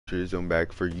Septrism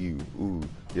back for you. Ooh,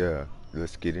 yeah.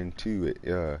 Let's get into it.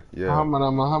 Yeah, yeah.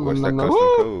 Hamanama, What's that hamanama, custom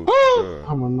woo, code? woo.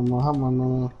 Hamanama,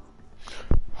 hamanama.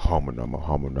 Hamanama,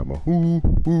 hamanama, ooh,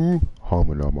 ooh.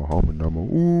 Hamanama, hamanama,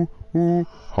 ooh, ooh.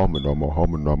 Hamanama,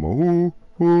 hamanama, ooh,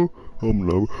 ooh.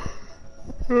 Hamanama.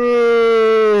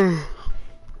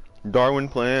 Darwin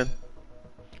plan.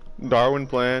 Darwin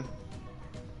plan.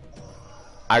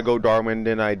 I go Darwin,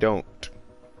 then I don't.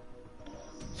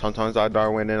 Sometimes I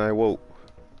Darwin, then I won't.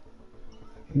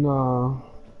 Nah.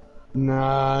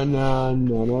 Nah. You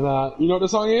know what the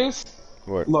song is?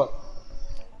 What? Look.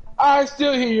 I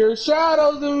still hear your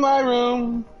shadows in my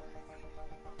room.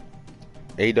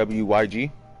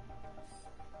 AWYG?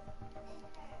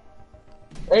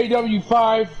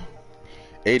 AW5.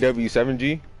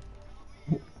 AW7G?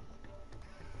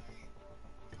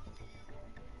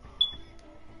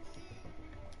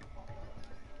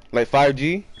 Like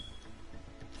 5G?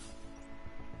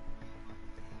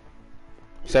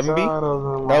 7B?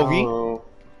 LV?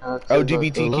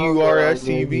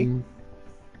 LGBTQRSTV?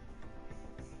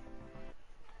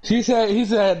 He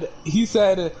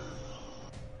said,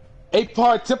 a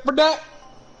part tip for that?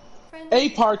 A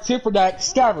part tip for that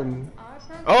scabbing.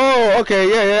 Oh, okay,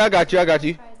 yeah, I got you.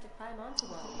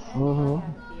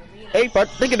 Hey, part,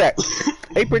 think of that.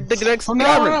 Hey, part, think of that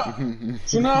scabbing.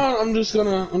 So now I'm just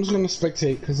gonna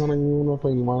spectate because I don't even want to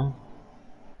play anymore.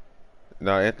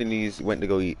 No, Anthony's went to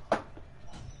go eat.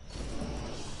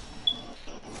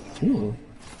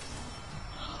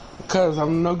 Because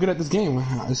I'm no good at this game.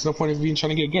 It's no point in being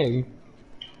trying to get good.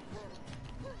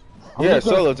 Yeah,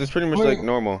 solos. It's pretty much like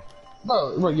normal.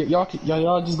 No,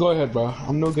 y'all just go ahead, bro.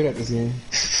 I'm no good at this game.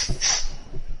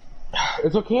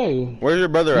 It's okay. Where's your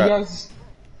brother at? Guys...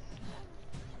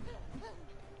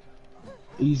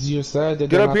 Easier said than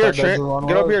Get up here, Trent.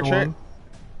 Get up here, Trent.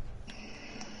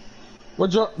 Well,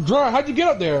 Jordan, how'd you get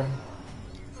up there?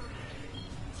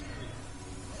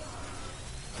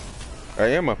 I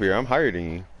am up here. I'm higher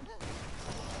than you.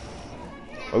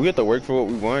 Oh, we have to work for what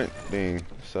we want? Dang,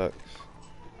 sucks.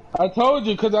 I told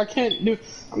you, because I can't do...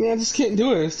 I mean, I just can't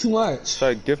do it. It's too much.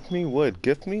 Sorry, gift me wood.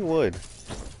 Gift me wood.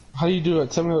 How do you do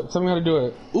it? Tell me how to do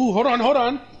it. Ooh, hold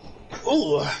on.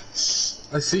 Ooh,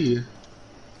 I see you.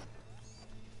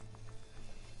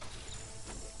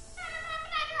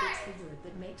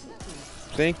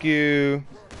 Thank you.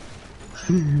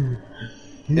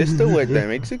 It's the wood that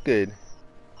makes it good.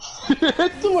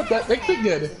 It's the wood that makes it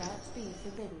good.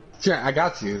 Trent, I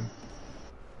got you.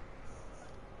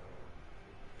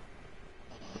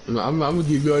 I'm gonna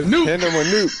give you a nuke. Hand him a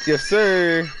nuke, yes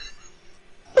sir.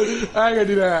 I ain't gonna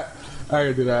do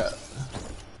that.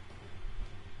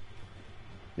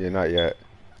 Yeah, not yet.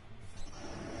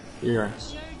 Yeah.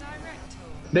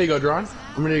 There you go, Dron.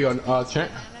 There you go,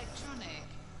 Trent.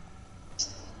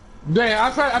 Dang, I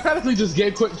practically just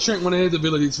gave Trent one of his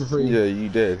abilities for free. Yeah, you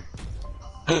did.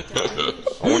 I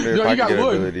wonder if I can get an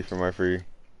ability for my free.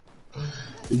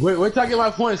 Wait till I get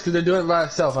my points because they're doing it by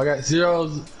itself. I got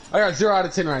 0 out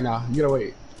of 10 right now. You gotta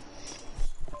wait.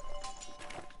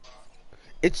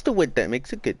 It's the wood that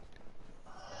makes it good.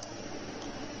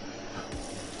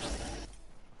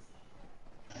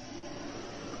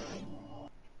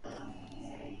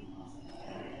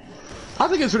 I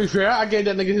think it's pretty fair. I gave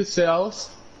that nigga his sales.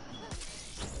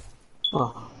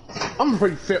 Oh. I'm a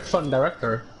pretty fun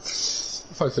director.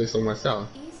 If I say so myself.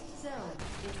 East zone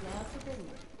is now forbidden.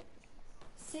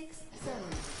 6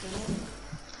 zones remaining.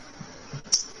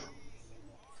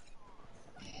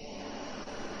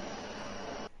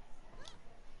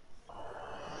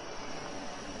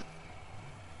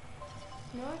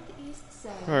 Northeast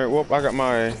zone. Alright, well, I got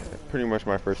pretty much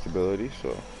my first ability, so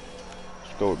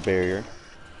let's go with barrier.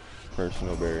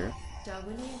 Personal barrier.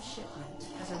 Darwinian shipment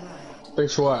has arrived.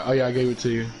 Thanks for what? Oh yeah, I gave it to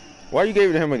you. Why you gave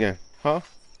it to him again? Huh?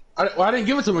 I didn't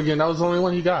give it to him again. That was the only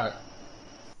one he got.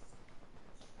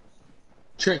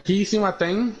 Trent, can you see my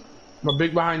thing? My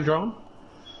big behind drone?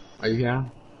 Oh yeah.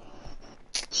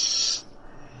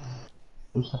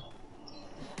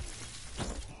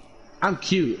 I'm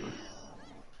cute.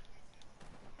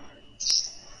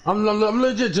 I'm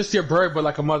legit just your bird, but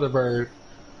like a mother bird.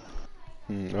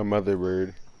 A mother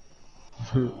bird.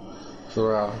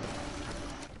 So,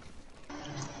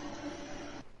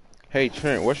 Hey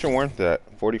Trent, what's your warmth at?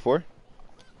 44?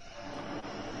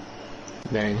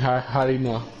 Dang, how do you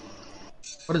know?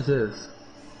 What is this?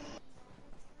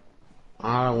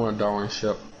 I don't want a Darwin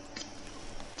ship.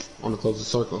 I want to close the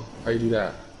circle. How you do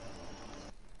that?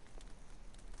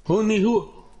 Who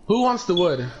wants the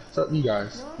wood? What's up, you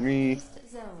guys? Me.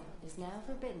 Zone is now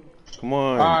forbidden. Come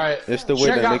on. Alright. It's the wood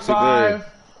that makes it good.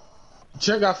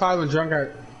 Check got 5 and Drunk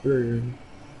got 3.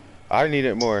 I need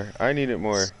it more.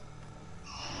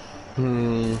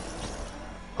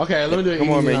 Okay, let me do it. Come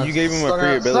on, man. You gave him a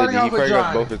free ability. He probably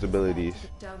got both his abilities.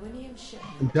 Darwinian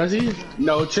shipment. Does he?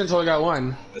 No, Trent's only got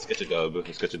one. Let's get your dub.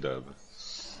 Let's get your dub.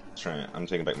 Trent, I'm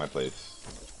taking back my place.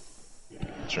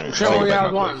 Trent only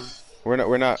has one. We're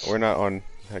not on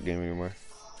that game anymore.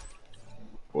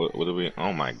 What do we?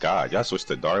 Oh my God! Y'all switched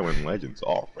to Darwin Legends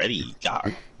already.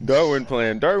 God. Darwin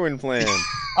plan.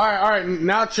 All right.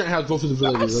 Now Trent has both his I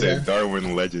abilities. said Okay?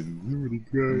 Darwin Legends. Really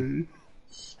great.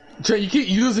 Trent, you keep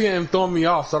using it and throwing me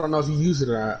off, so I don't know if you use it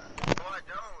or not.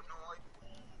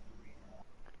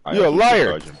 You're a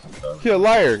liar. You're a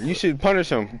liar. You should punish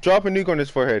him. Drop a nuke on his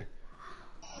forehead.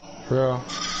 Bro.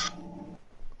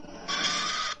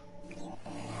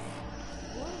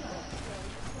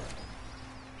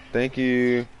 Thank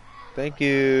you.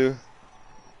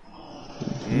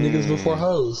 Niggas before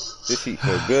hoes. This heat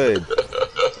so good.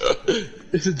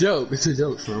 It's a joke,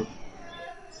 bro.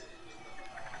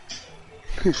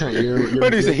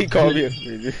 What did he say? He called me.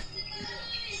 Northwest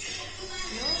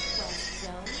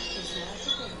zone is now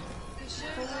forbidden.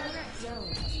 4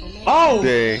 zones remain.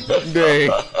 Dang.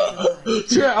 Dang.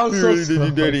 I'm You so really did sorry.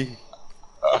 you dirty.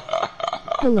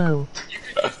 Hello.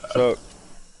 So,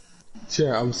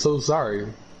 Chair, I'm so sorry.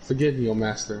 Forgive me, your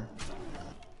master.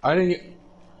 I didn't.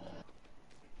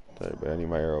 sorry, but I need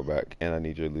my arrow back, and I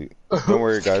need your loot. Don't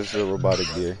worry, guys. It's a robotic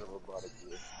gear.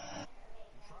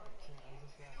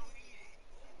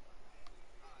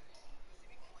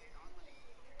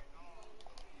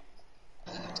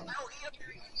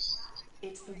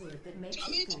 It's the word that makes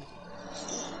it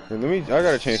good. Hey, I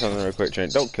gotta change something real quick,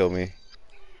 Trent. Don't kill me.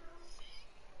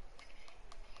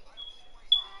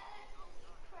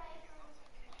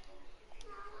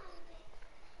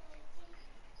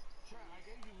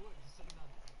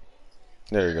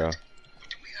 There you go.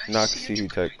 Now I can see who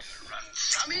texts.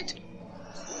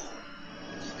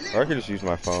 Or I could just use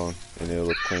my phone and it'll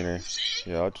look cleaner.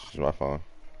 Yeah, I'll just use my phone.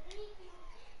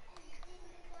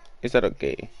 Is that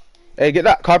okay? Hey, get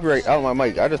that copyright out of my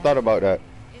mic. I just thought about that.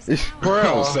 Bro,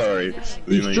 Oh, sorry.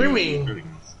 he's streaming.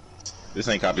 This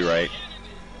ain't copyright.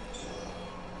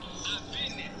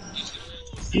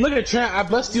 Look at Trent, I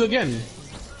blessed you again.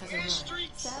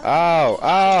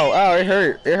 Ow, it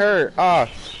hurt, ah,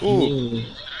 ooh.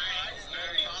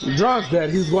 John's dead,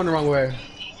 he's going the wrong way.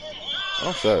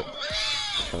 I'm set.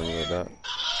 Tell me about that.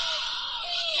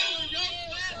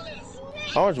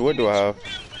 How much wood do I have?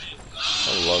 I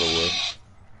have a lot of wood.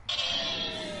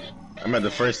 I remember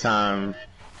the first time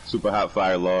Super Hot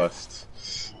Fire lost.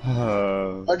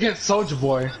 Against Soldier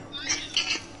Boy.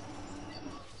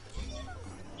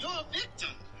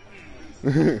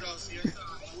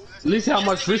 At least how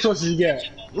much resources you get.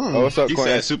 Oh, what's up, He Coin?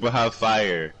 said Super Hot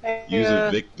Fire. Use a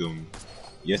victim.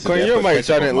 Yes, Coin, your mic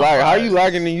sounded lag. How you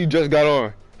lagging and you just got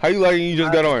on? How you lagging and you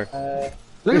just got on?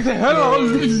 Look at the hello.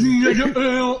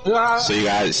 So you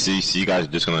guys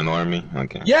just gonna ignore me?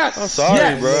 Okay. Yes. I'm sorry,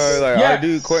 yes, bro. Like, yes. our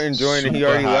dude Quentin joined and he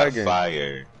already Super Hot lagging.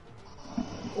 Fire.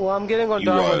 Well, I'm getting on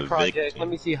You are Darwin a project. victim. Let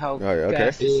me see how okay.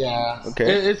 fast it's Yeah.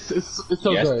 Okay. It's so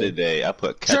good. Yesterday, I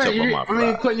put ketchup Trent, on my I mean,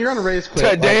 fries. Quentin, you're on a race quick.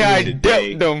 Today I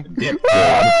Today, dipped them. dipped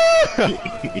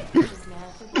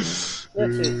Let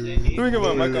me get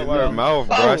my mic out my mouth,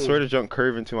 bro. I swear to jump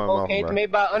curve into my mouth, okay, bro.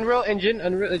 made by Unreal Engine.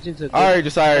 Unreal Engine's a good. Alright,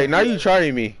 just alright. Now you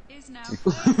trying me.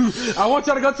 I want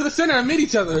y'all to go to the center and meet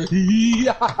each other. He's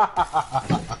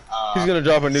gonna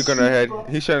drop a nuke on our head.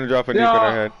 He's trying to drop a nuke on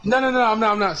our head. No, I'm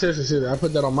not. Seriously. I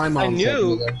put that on my mom's head.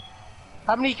 nuke?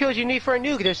 How many kills you need for a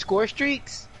nuke? There's score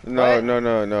streaks. No, What?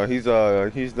 no. He's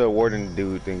the warden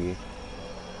dude thingy.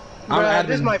 Bruh,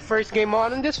 this is my first game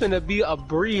on, and this finna be a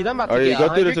breeze. I'm about Oh to yeah, get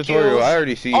go through the 100 tutorial. kills. I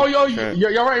already see. Oh, yo, Trent.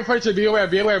 you're right in front of you.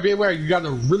 Be aware. You guys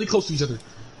are really close to each other.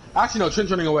 Actually, no,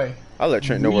 Trent's running away. I'll let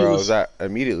Trent know where I was at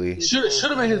immediately. Should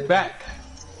have been his back.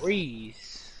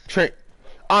 Breeze. Trent,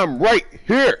 I'm right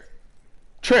here.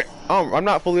 Trent, I'm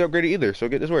not fully upgraded either, so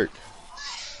get this work.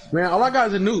 Man, all I got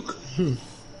is a nuke.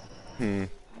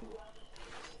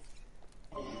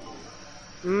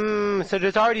 So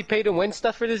there's already pay to win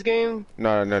stuff for this game?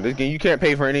 No, this game you can't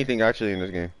pay for anything actually in this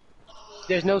game.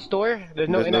 There's no store? There's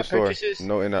no in-app store. purchases?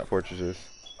 No in-app purchases.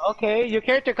 Okay, your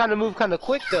character kind of moved kind of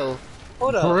quick though.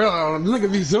 Hold up. For real, look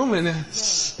at me zooming.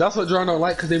 That's what John don't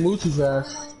like because they move too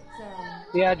fast.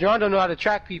 Yeah, John don't know how to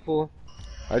track people.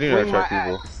 I do not Swing track my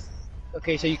people. axe.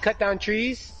 Okay, so you cut down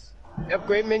trees,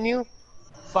 upgrade menu,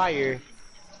 fire.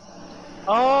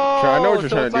 Oh, Trent, I know what you're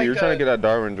so trying it's to do. like You're trying to get that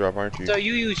Darwin drop, aren't you? So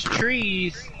you use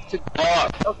trees to.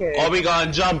 Okay. Oh, we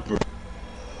gonna jump.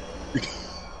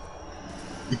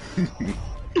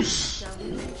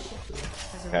 Can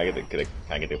I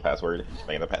get the password? Can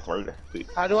I get the password? Please.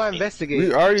 How do I investigate?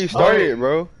 We already started,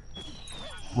 bro.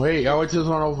 Wait, I wait till this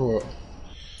one over.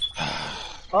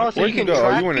 Oh, so Where'd you you can go? Oh,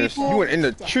 track you went in people? you went in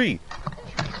the tree.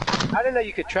 I didn't know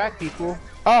you could track people.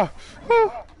 Ah.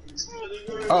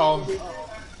 Oh.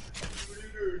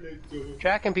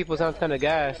 Tracking people sounds kind of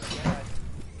gas.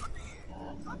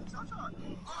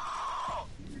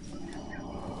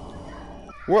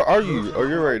 Where are you? Oh,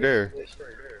 you're right there.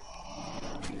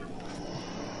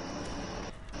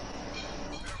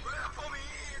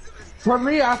 For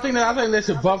me, I think they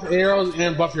should buff arrows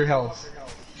and buff your health.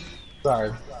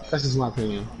 Sorry, that's just my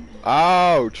opinion.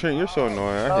 Oh, Trent, you're so annoying.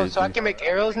 I Oh, hate so you. I can make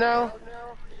arrows now?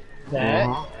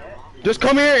 That? Just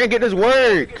come here and get this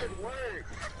work.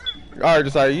 Alright,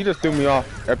 decided you just threw me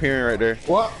off appearing right there.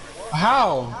 What?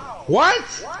 How?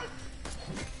 What?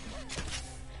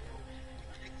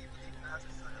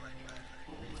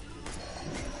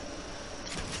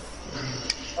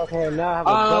 Okay, now I have a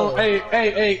bow.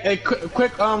 Hey,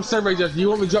 quick, survey just. You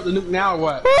want me to drop the nuke now or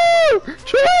what? Woo!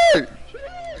 Trent!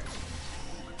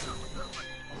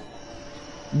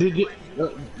 Do you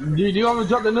want me to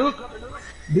drop the nuke?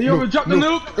 Do you want me to drop the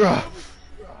nuke?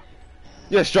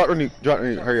 Yes, drop the nuke. Drop the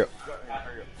nuke. Hurry up.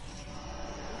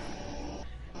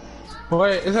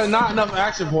 Wait, is that not enough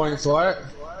action points, right?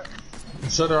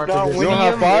 So there No, You don't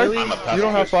have fire? Really? You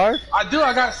don't have fire? I do.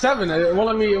 I got 7. It won't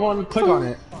let me click on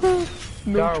it.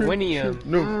 Darwinium.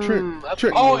 No, Trent. up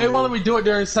Trent. Oh, it won't let me do it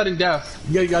during sudden death.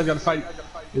 You guys gotta fight.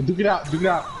 Yeah, duke it out. Duke it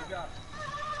out.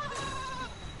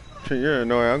 Trent, you're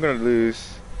annoying. I'm gonna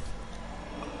lose.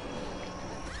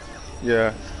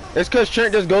 Yeah. It's cause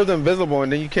Trent just goes invisible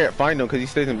and then you can't find him cause he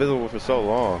stays invisible for so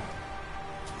long.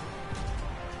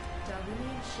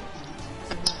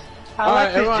 I like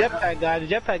this everyone- jetpack guy. The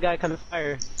jetpack guy kind of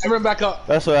fire. Everyone back up.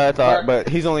 That's what I thought, Alright. but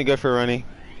he's only good for running.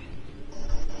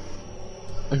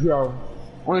 If you're,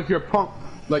 only if you're a punk,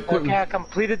 like Quentin. Okay, I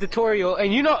completed the tutorial,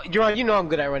 and you know, Jerron, you know I'm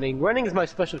good at running. Running is my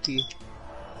specialty.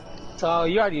 So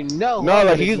you already know. No,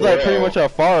 like he's like pretty much a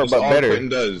far That's but all better. Quentin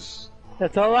does.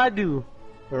 That's all I do.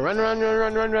 Run. I've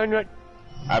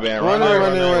been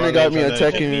Running got me trying to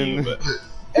attacking. achieve, but-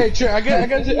 Hey, Trent, I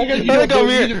got you. Look at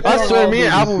me. I swear, me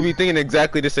and Apple be thinking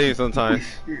exactly the same sometimes.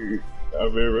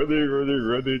 I've been running,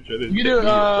 trying to You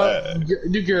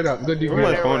do gear it up. Go do Where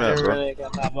gear my it phone up. at, bro?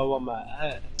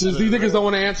 Just these niggas don't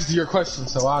want to answer to your questions,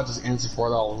 so I'll just answer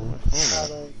for all of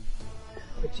them.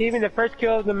 Achieving the first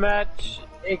kill of the match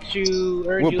makes you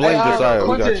earn We'll you. blame Josiah.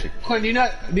 We got Quentin, you. Quentin,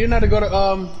 do you know how to go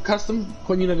to custom?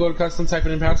 Quentin, you know how to go to custom, type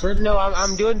it in password? No,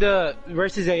 I'm doing the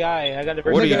versus AI. I got the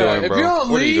versus What are you AI. doing, If bro? you don't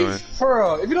What are you leave, doing? for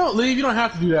real, if you don't leave, you don't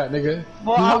have to do that, nigga.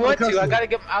 Well, You I hop want the to. I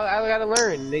custom. gotta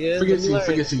learn, nigga. Forget Let me you. learn.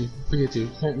 Forget you.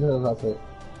 Can't do that about that.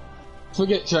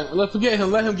 Forget Trent. Forget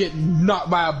him. Let him get knocked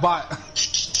by a bot.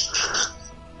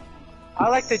 I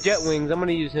like the jet wings. I'm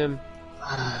gonna use him.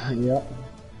 Yep.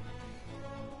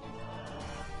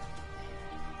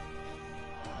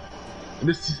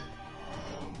 This.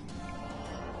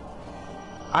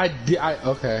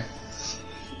 Okay.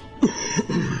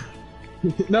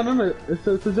 No. It's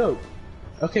a joke.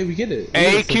 Okay, we get it.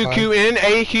 AQQN,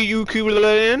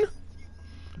 AQUQN,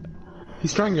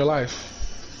 He's trying your life.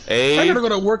 I gotta go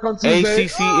to work on Tuesday.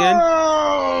 ACCN,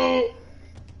 Oh!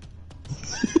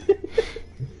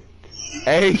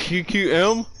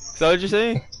 AQQM. Is that what you're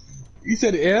saying? You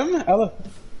said M?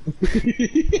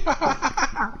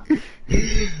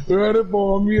 Read it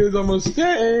for me as a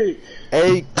mistake.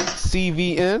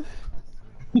 ACVN.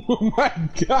 Oh my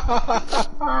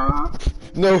god.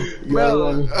 No.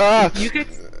 Bro, Ah, you could.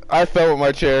 I fell with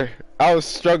my chair. I was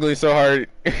struggling so hard.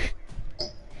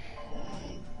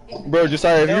 Bro,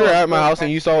 Josiah, if you were at my house and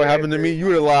you saw what happened to me, you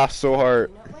would have laughed so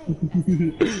hard.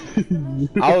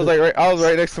 I was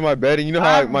right next to my bed, and you know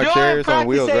how like, my chair is on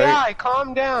wheels, right?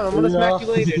 Calm down. I'm gonna smack you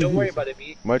later. Don't worry about it,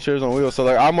 B. My chair's on wheels, so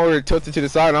like I'm already tilted to the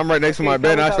side, and I'm right next to my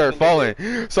bed, and I start falling.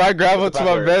 So I grab onto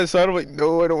my bed, so I'm like,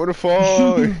 no, I don't want to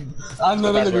fall. I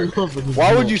know that nigga perfect.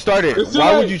 Why would you start it? It's Why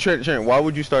alright. would you, Trent? Why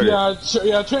would you start it?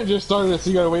 Yeah, Trent just started it,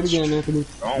 so you gotta wait again, Anthony.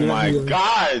 Oh my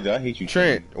god, I hate you,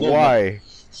 Trent, why?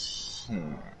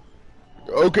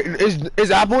 Okay, is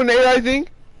Apple an AI thing?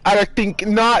 I think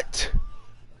not.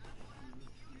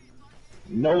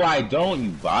 No, I don't, you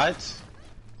bot.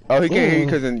 Oh, he can't hear you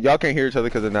because y'all can't hear each other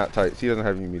because they're not tight. He doesn't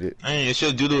have you muted. Man, it's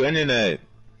your doodle internet.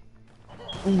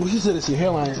 Ooh, he said it's your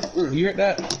hairline. You heard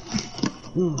that?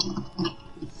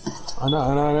 I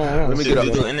know. Let me It's get your up.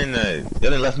 doodle internet. They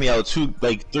done left me out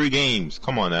 3 games.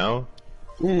 Come on now.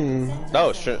 That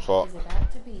was Trent's fault. Is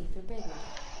about to be forbidden.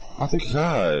 I think.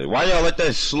 God, why y'all let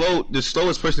the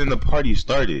slowest person in the party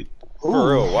started?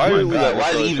 For real, why Oh did my we God, let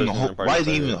why the is he even first person in the party why is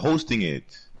he start even it? hosting it?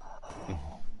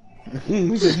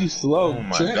 He said he's slow. Oh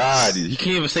my Trent. god, he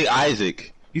can't even say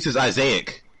Isaac. He says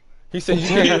Isaac. He said you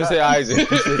can't even say Isaac.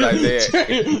 He said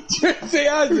Isaiah. Trent, say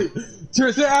Isaac.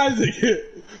 Trent, say Isaac.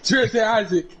 Trent, say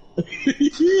Isaac.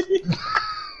 He's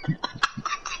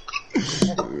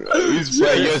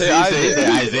playing UFC, say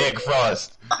Isaac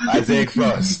Frost. Isaac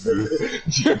Frost.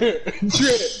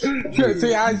 Trent,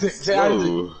 say Isaac. Say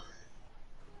Isaac.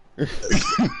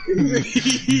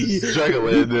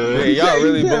 Struggling, dude. Man, y'all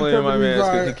really bullying my man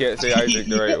because he can't say Isaac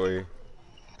the right way.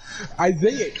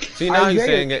 Isaac. See, now he's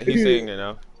saying it. He's saying it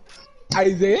now.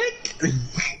 Isaac.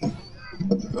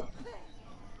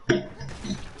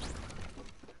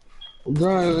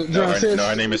 No,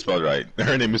 her name is spelled right.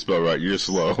 Her name is spelled right. You're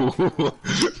slow.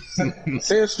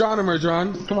 Say astronomer,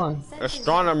 John. Come on.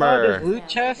 Astronomer. Loot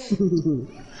chest?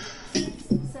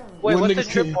 Wait, what's the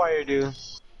tripwire do?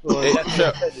 Well,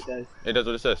 It does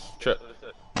what it says. Trip.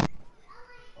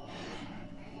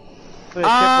 Put a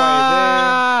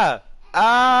tripwire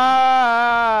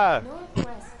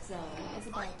Northwest zone is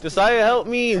about to Josiah, help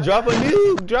me! Drop a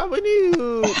nuke! Drop a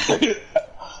nuke!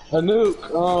 A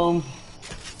nuke.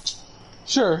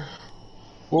 Sure.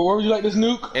 Well, where would you like this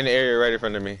nuke? In the area right in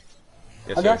front of me.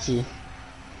 Yes, I got you.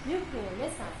 nuclear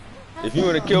missile. If you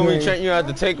want to kill me, Trent, you have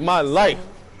to take my life.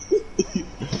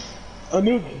 A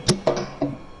nuke.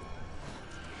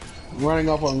 Running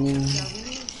up on me.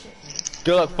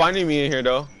 Good luck finding me in here,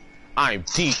 though. I'm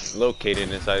deep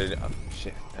located inside of the... Oh,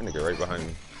 shit. That nigga right behind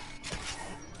me.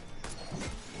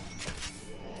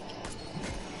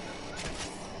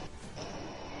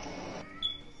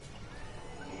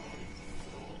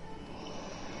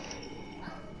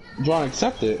 John,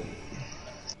 accept it.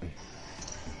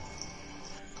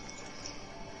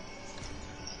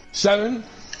 Seven,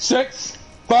 6,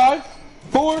 5,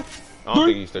 4, I don't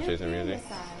think he's still chasing me, is he?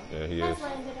 Yeah, he is.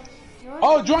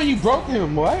 Oh, John, you broke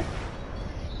him. What?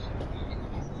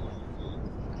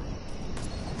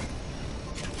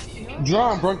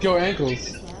 John broke your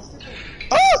ankles.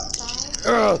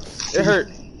 Oh! It hurt.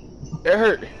 It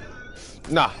hurt.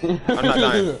 Nah, I'm not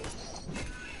dying. West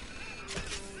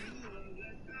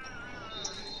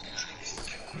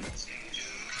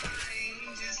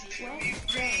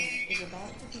zone is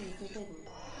about to be forbidden.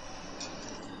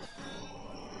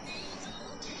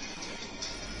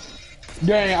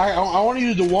 Dang, I want to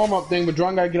use the warm-up thing, but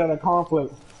John gotta get out of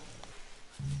conflict.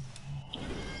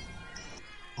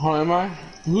 Oh, am I?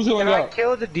 Who's healing Can I up?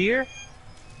 kill the deer?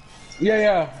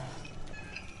 Yeah.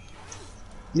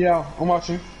 Yeah, I'm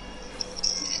watching.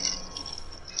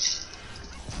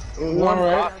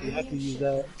 Alright. You have to use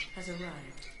that. Has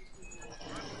arrived.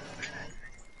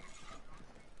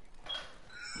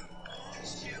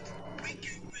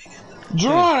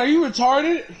 John, are you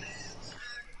retarded?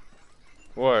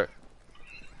 What?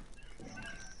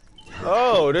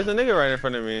 Oh, there's a nigga right in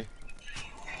front of me.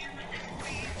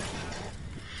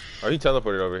 Oh, he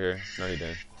teleported over here. No, he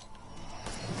didn't.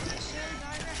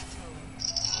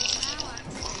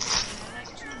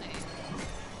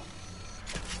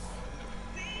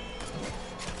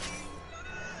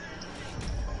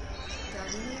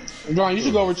 John, you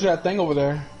should go over to that thing over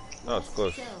there. Oh, it's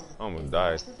close. I almost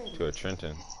died to a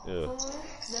Trenton. Yeah.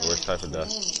 The worst type of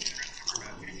death.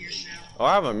 Oh,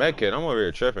 I have a med kit. I'm over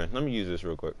here tripping. Let me use this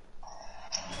real quick.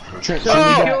 Trent,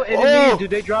 Kill enemies, do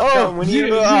they drop down when you...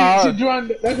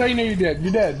 John, that's how you know you're dead.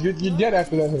 You're dead. You're dead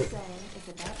after that hit. Zone is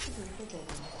about to be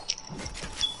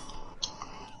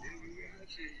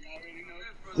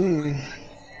forbidden.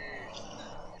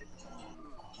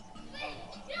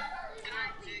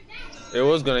 It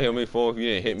was gonna heal me full if you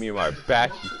didn't hit me in my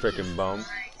back, you freaking bum.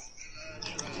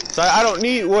 So I don't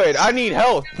need wood. I need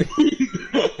health.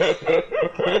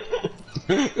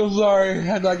 I'm sorry.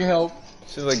 Had I can help.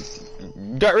 She's like,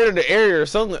 got rid of the area or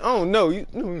something. Oh no, you.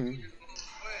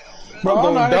 Bro,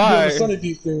 I'm not die. into the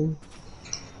Sunny thing.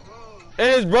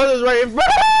 And his brother's right in front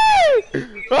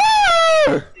of me.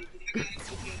 Ah!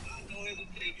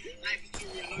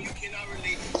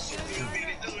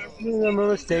 No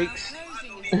mistakes.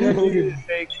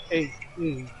 Mistakes. Hey.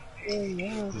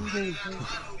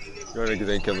 Your niggas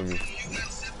ain't killing me.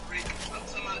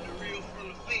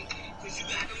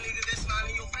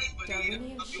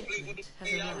 Darwinian shipment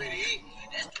has arrived.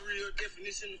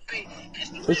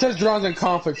 It says John's in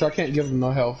conflict, so I can't give him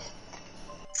no health.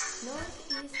 Northeast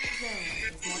zone is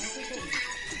now forbidden.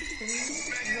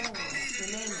 3 zones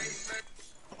remaining.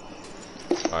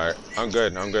 Alright, I'm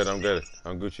good. I'm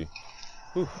Gucci.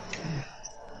 Whew.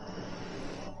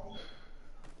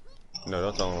 No,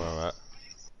 don't tell him where I'm at.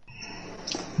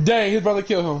 Dang, his brother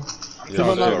killed him.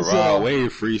 Y'all did raw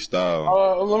wave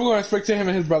freestyle. Let me go and spectate him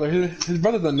and his brother. His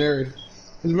brother's a nerd.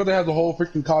 His brother has a whole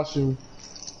freaking costume.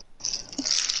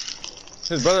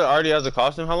 His brother already has a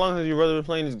costume? How long has your brother been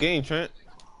playing this game, Trent?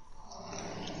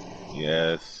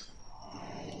 Yes.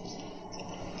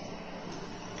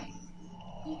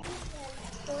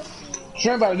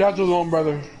 Trent about to dodge his own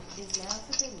brother. Is now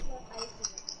forbidden.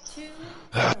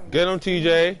 2 Get him,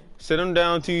 TJ. Sit him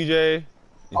down, TJ.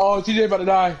 Oh, TJ about to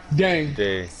die. Dang.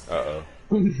 J. Uh-oh.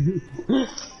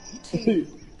 2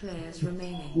 players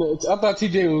remaining. No, I thought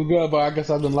TJ was good, but I guess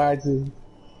I've been lied to.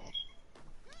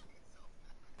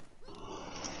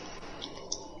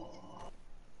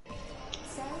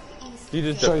 Southeast. You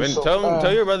just So- defend. so,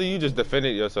 Tell your brother you just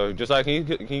defended yourself. Just like, can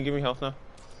you give me health now?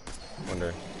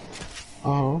 Wonder.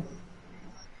 Uh-huh.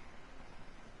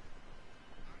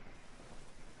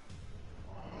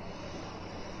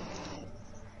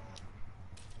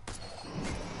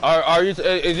 Are you?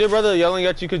 Is your brother yelling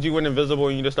at you because you went invisible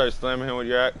and you just started slamming him with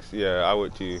your axe? Yeah, I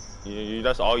would too.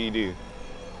 That's all you do.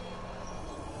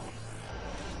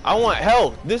 I want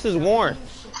health. This is warmth.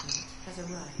 Has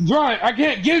arrived. John, I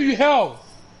can't give you health.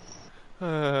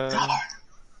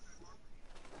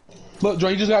 Look,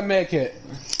 John, you just got mad kit.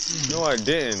 No, I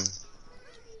didn't.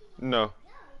 No.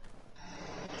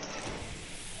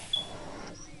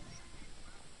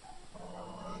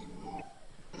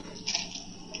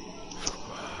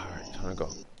 Alright, time to go.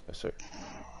 Yes, sir.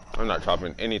 I'm not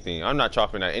chopping anything. I'm not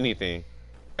chopping at anything.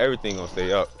 Everything gonna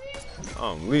stay up.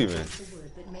 I'm leaving. The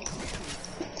wood that makes the trees.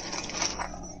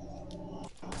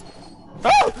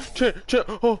 Oh! Chip!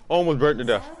 Oh, I almost burnt to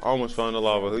death. I almost fell in the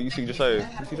lava. You see, just say,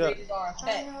 you see that?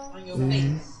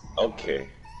 Okay,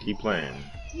 keep playing.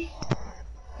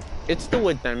 It's the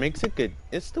wood that makes it good.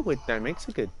 It's the wood that makes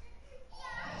it good.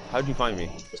 How'd you find me?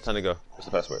 It's time to go. What's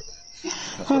the password?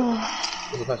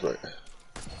 What's the password?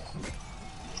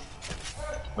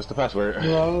 What's the password?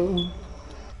 Hello.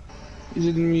 Is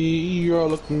it me you're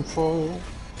looking for?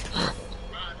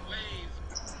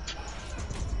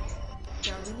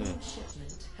 Darwin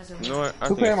shipment has You arrived. know what? I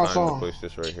Who think playing my it's time to song? push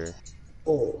this right here.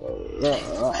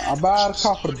 I buy a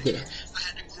copper there.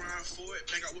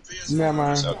 Never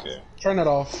mind. Okay. Turn it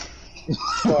off.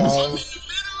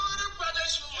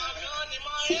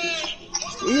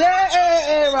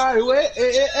 Yeah, right way.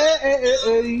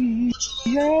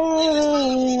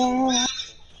 Yeah.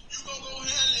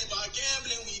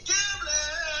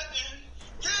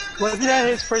 Wasn't that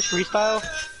his first freestyle?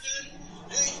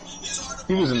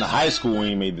 He was in the high school when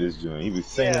he made this joint. He was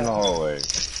singing Yeah. the whole way. You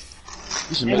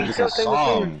should Yeah, make he this a still sang the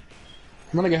song.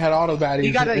 My nigga had all the baddies.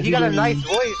 He got a nice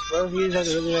voice, bro. He has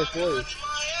a really nice voice.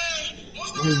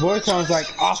 His voice sounds like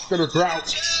Oscar the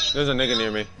Grouch. There's a nigga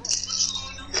near me.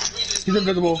 He's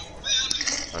invisible.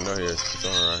 I know he is. He's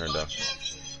going around here though.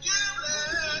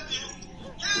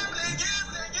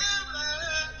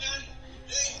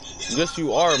 Yes,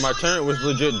 you are. My turret was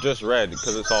legit just red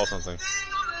because it saw something.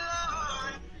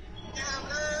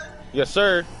 Yes,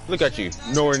 sir. Look at you.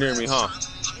 Nowhere near me, huh?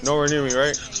 Nowhere near me,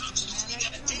 right?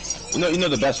 You know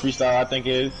the best freestyle I think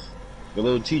is the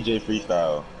little TJ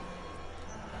freestyle.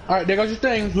 Alright, there goes your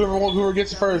thing. Whoever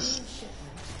gets it first.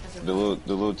 The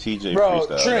little TJ Bro,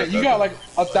 freestyle. Trent, you got like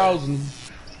 1,000.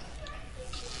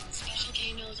 Special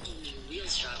K knows only real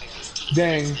strawberries taste.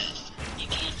 Dang. You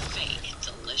can't fake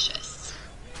delicious.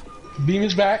 Beam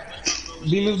is back.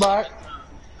 Beam is back.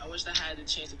 I wish I had the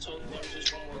chance to talk to them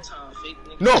just one more time. Fake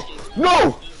niggas No!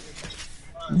 No!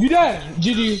 You dead,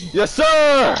 GG. Yes,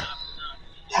 sir!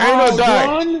 Ain't no die.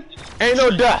 Done? Ain't no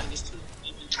death.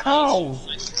 How?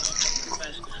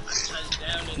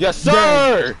 Yes,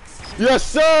 sir! Yes,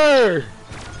 sir!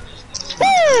 Woo!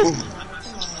 I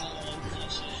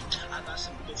got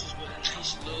some bitches with a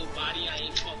nice little body. I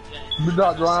ain't fuck that. Good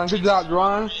job, Ron. Good job,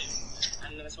 Ron.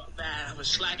 I know that's my bad. I was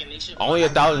slacking. They should Only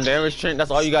 1,000 damage, Trent.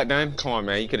 That's all you got done? Come on,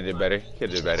 man. You could've did better. You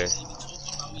could've did better.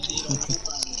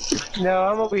 No,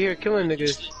 I'm over here killing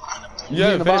niggas. You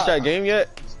haven't finished that game yet?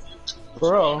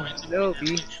 Bro. No,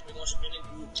 B.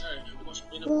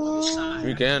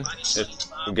 We can. If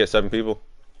we get 7 people.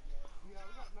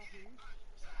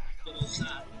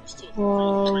 What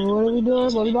are we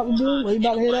doing? What are we about to do? What are we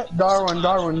about to hit up? Darwin.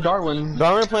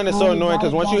 Darwin playing is so annoying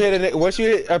because once you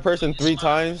hit a person 3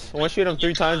 times, once you hit them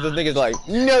 3 times, the nigga's like,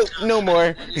 nope, no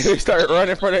more. They start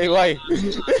running for their life.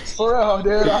 For real,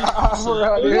 dude. For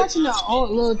real, We're dude. watching the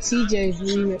old little TJ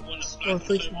remix or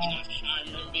freestyle.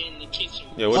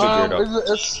 Yeah, what's your gear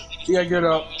up? Yeah, get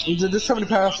up. Just tell me the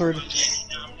password.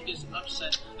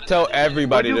 Tell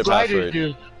everybody the password.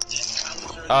 Do?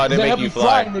 They make help you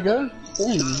fly. nigga.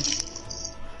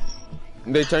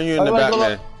 They turn you into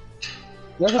Batman.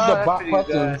 That's just the bot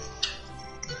button.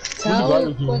 Tell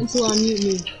Quentin to unmute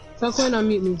me. Tell Quentin to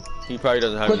unmute me. He probably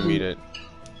doesn't have you muted.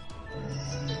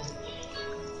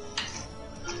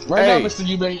 Right Hey, now, Mr.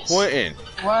 Eubanks. Quentin,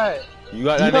 What? you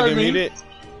got that You heard nigga me. muted?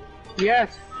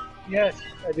 Yes. Yes,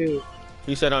 I do.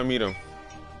 He said unmute him.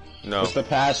 No, What's the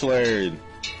password?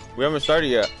 we haven't started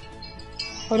yet.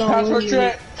 Hold on. Password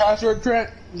Trent. Password Trent.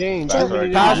 Dang,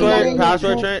 Password.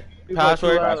 Password, Trent.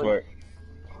 Password. Password.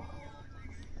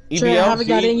 Trent, I EBL. haven't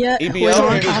got in yet. EBL? Wait,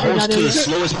 hold on, I Trent is haven't host got to in the yet.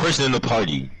 slowest person in the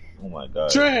party. Oh my god.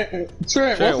 Trent, what's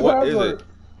the what is password? it?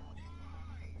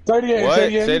 Say it again. What? Say it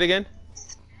again. Say it again.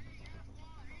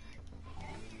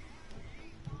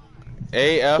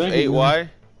 AF8Y.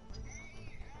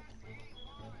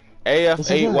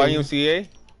 AF8YUCA.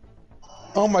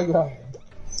 Oh my god.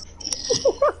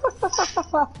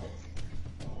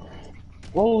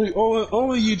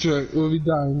 only you, Trent, will be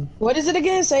dying. What is it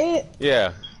again? Say it.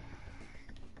 Yeah.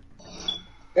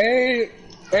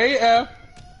 AF8Y.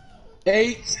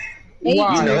 You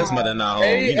know his mother not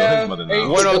home. You know his mother not home.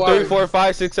 103, 4,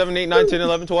 5, 6, 7, 8, 9, 10,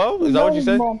 11, 12? Is that what you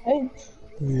said?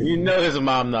 You know his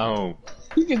mom not home.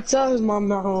 You can tell his mom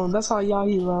not home. That's how y'all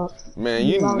hear out. Man,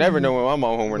 you never know when my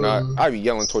mom home or not. I be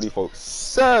yelling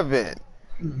 24/7.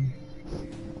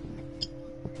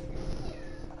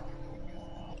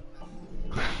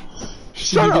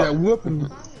 Shut up. That whooping.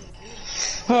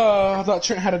 I thought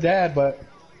Trent had a dad, but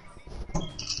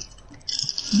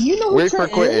You know who Wait for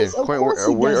Trent Quentin. is? Of Quentin, course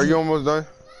he are doesn't. you almost done?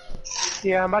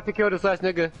 Yeah, I'm about to kill this last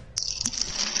nigga.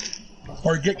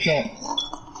 or get that.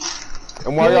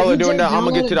 And while Well, y'all you are doing just that, I'm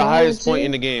gonna get to the downloaded highest Darwin point too?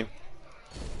 in the game.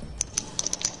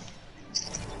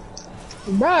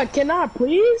 Bruh, can I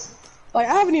please? Like,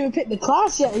 I haven't even picked the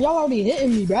class yet, and y'all already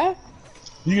hitting me, bruh.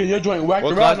 Your joint whacked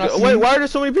What around. class? Wait, why are there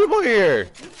so many people here?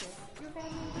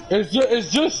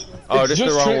 It's just. Oh, it's this is the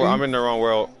just wrong Trenton. world. I'm in the wrong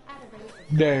world.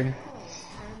 Dang.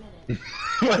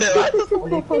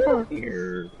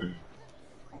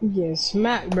 You getting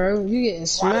smacked, bro. You getting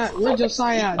smacked. Where's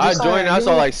Josiah at? I Josiah, joined. I you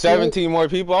saw know- like 17 more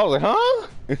people. I was like, huh?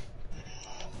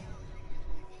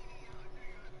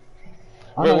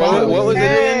 Wait, what was it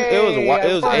again? It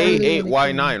was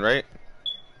A8Y9, right?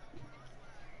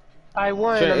 I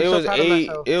won. Shit, I'm it so was proud of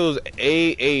myself. It was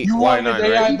You won A8Y9, the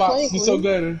AI right? box. You're so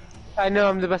good. I know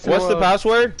I'm the best What's in the the world.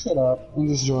 password? Shut up. I'm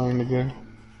just joining again.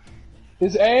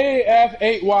 It's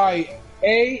AF8Y.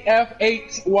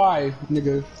 AF8Y,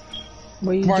 nigga.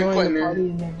 Where you Come on, join Quentin, the man. party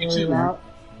and then You go too, out.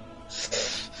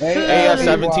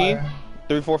 AF17,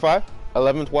 3, 4, 5,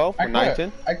 11, 12, I 9, quit.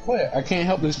 10. I quit. I can't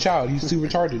help this child. He's too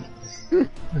retarded.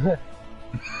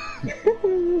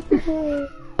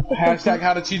 Hashtag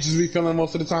how the teachers be feeling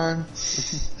most of the time.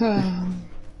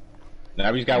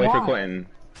 Now we just gotta wait for Why? Quentin.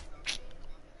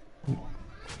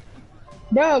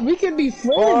 Bro, we can be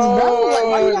friends, bro. Like,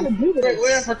 why you gotta do this?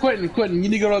 Wait for Quentin. Quentin, you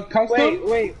need to go to custom.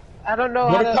 Wait. I don't know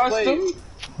Go how to to custom. wait.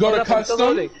 Go Hold to up, I'm still custom.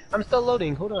 loading. I'm still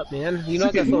loading. Hold up, man. You know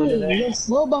I got slow You're internet.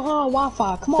 slow behind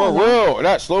Wi-Fi. Come For on, now. real,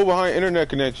 that slow behind internet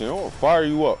connection. I want to fire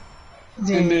you up.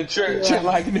 And then Trent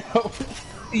like no.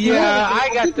 Yeah, I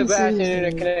got You the can bad see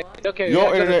internet it. connection. Okay, Your I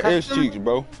go to internet is custom. cheeks,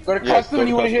 bro. Go to Yeah, custom go and to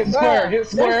you want to hit custom. square. Hit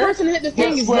Next square. person hit the thing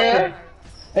Hit is square. better.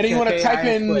 And then you want to Okay, type I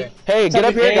hit in. square. Hey, get type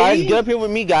up in here, guys. A, Get up here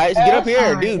with me, guys. Get up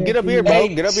here, dude. Get up here, bro.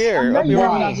 Get up here. Up here Remember with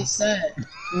what I me. just said.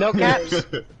 No caps.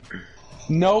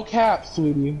 No cap,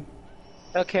 sweetie.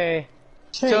 Okay.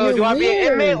 Trent, So you're do I be an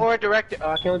weird. inmate or a director?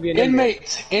 Oh, I can only be an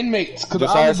inmate. Inmates. Because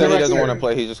Josiah said he doesn't want to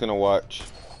play. He's just gonna watch.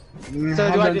 So do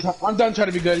I I'm done trying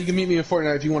to be good. You can meet me in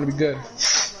Fortnite if you want to be good.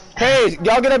 Hey,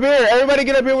 y'all get up here. Everybody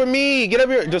get up here with me. Get up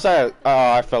here. Josiah.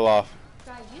 Oh, I fell off.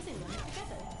 Try using them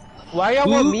together. Why y'all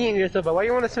want me and yourself? Why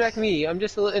you want to smack me? I'm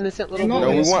just a little innocent little No,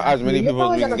 we boy. want as many You're people as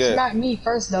probably we can gonna get. smack me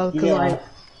first though, cause Yeah. like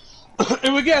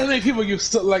If we get as many people, you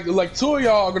still like two of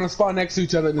y'all are gonna spawn next to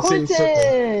each other in the same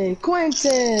circle.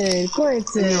 Quentin,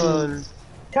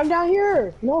 come down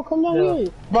here. No, come down No. here.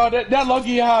 Bro, that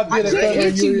lucky how I can't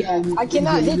hit you yet. I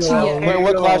cannot hit you yet. Wait,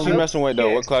 what class you Nope. messing with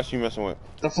though? What class you messing with?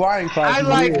 The flying class. I is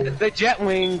like weird. the jet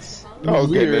wings. Oh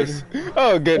Weird. goodness.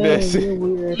 Oh goodness. You're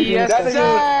weird. Yes, That nigga-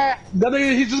 sir. That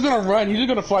nigga, he's just gonna run. He's just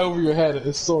gonna fly over your head.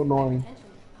 It's so annoying.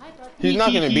 He's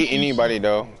not gonna beat anybody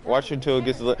though. Watch until it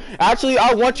gets a little. Actually,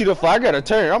 I want you to fly. I got a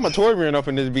turn. I'm a Torbjorn up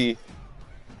in this B.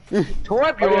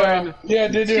 Torbjorn. Yeah,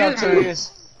 dude, I got Excuse me.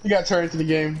 turns. You got turns to the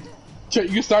game. You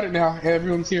can start it now.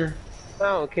 Everyone's here. I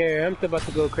don't care. I'm about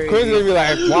to go Quiz crazy. gonna be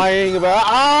like flying about.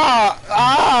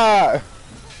 Ah.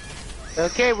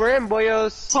 Okay, we're in,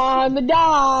 boyos. Time to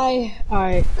die.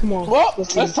 Alright, come on. Well,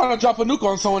 Let's let's see. time to drop a nuke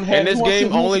on someone's head. In this Who wants to- game,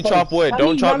 who wants only to chop first? wood. Not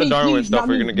Don't me, chop not the me, Darwin please, stuff. not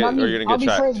Or you're me, gonna get. not me. Or you're gonna I'll get be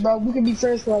trapped. first, bro. We can be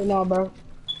first right now, bro.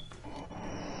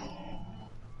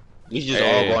 We should just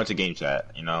Hey. all go into game chat,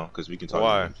 you know, because we can talk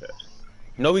Why? in game chat.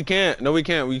 No, we can't. No, we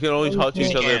can't. We can only talk to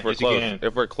each you other can. if we're Yes, you close. can.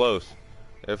 If we're close.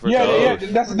 If we're Yeah,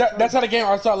 close. that's how the game.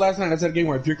 I saw it last night. That's how the game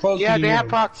works. If you're close, Yeah, to they you have know.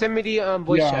 proximity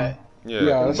voice Yeah. chat. Yeah.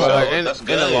 Yeah, that's But right. in That's the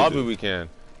good. lobby we can.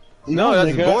 No, that's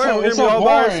nigga, boring. We're it's gonna be so all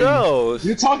by boring. ourselves.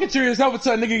 You're talking to yourself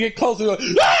until a nigga get closer. Like,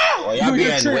 ah! Oh, y'all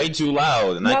being way too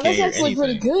loud, and I No, can't that's hear actually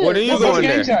pretty anything. good. What are you That's going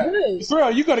actually there? pretty good. For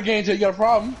real, you go to game chat, you got a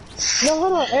problem. No,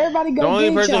 hold on. Everybody go The only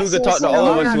game person chat, who could so talk to it's all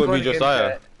of like- us would be Go to game Josiah.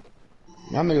 chat.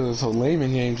 Y'all niggas are so lame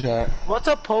in game chat. What's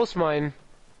up, post mine?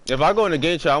 If I go in the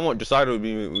game chat, I want Josiah to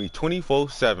be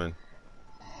 24/7.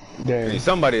 I Damn. need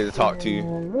somebody to talk to.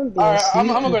 Alright, I'm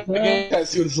gonna go to the game chat and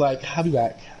see what it's like. I'll be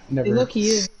back. Never. Hey, look at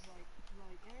you.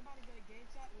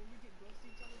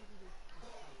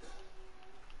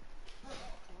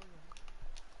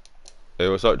 Hey,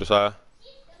 what's up, Josiah?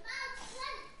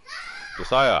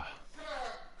 Josiah.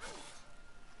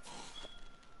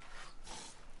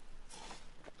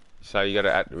 Josiah, you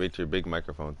gotta activate your big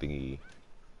microphone thingy.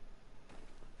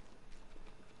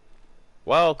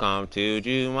 Welcome to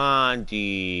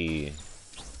Jumanji.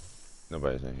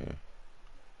 Nobody's in here.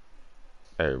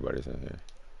 Everybody's in here.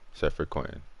 Except for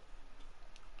Quentin.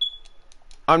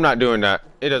 I'm not doing that.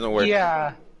 It doesn't work.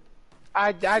 Yeah.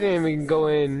 I didn't even go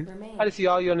in. I just see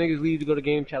all your niggas leave to go to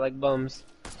game chat like bums.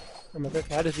 I'm like,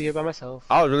 okay, I'll just be here by myself.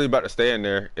 I was really about to stay in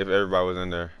there if everybody was in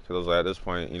there. Because I was like, at this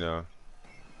point, you know.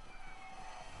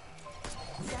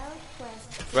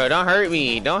 Bro, don't hurt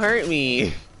me. Don't hurt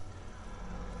me.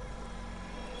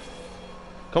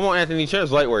 Come on, Anthony.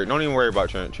 Trent's light work. Don't even worry about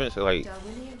Trent. Trent's like...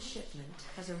 Darwinian shipment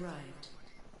has arrived.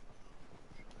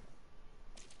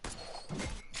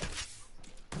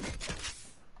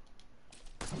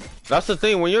 That's the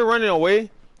thing. When you're running away,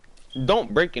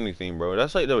 don't break anything, bro.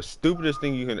 That's like the stupidest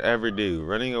thing you can ever do.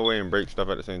 Running away and break stuff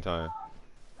at the same time.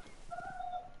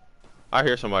 I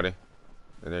hear somebody.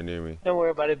 And they're near me. Don't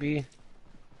worry about it, B.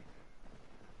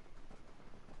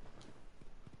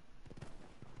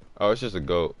 Oh, it's just a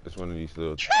goat. It's one of these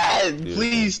little... Trent,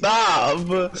 please stop.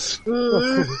 Trent.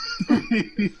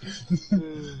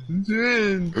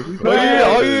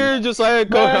 All you hear is just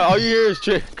like... All you hear is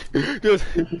chick. Just...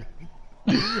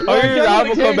 All you hear is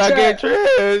Apple come back in.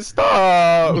 Trent,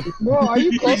 stop. Bro, are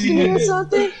you close to me or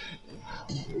something?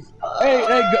 Hey,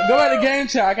 go back to game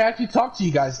chat. I can actually talk to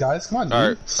you guys. Come on, dude.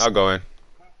 Alright, I'll go in.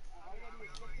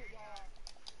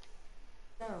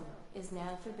 Zone is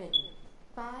now forbidden.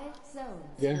 5 zones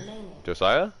Yeah. remaining.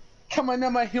 Josiah? Come on,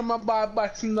 now, hear my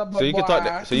bye. So you can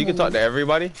talk to, you can talk to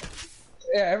everybody?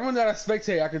 Yeah, everyone that I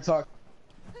spectate, I can talk.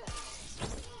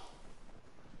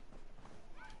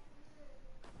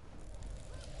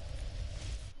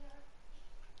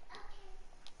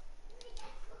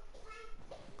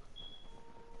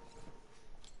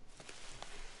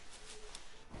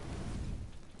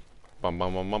 Bum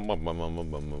bum bum bum bum bum bum bum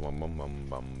bum bum bum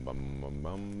bum bum bum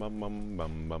bum bum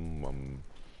bum bum bum.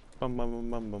 Bum bum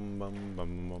bum bum bum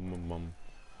bum bum bum bum.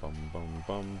 Bum bum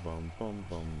bum bum bum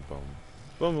bum bum.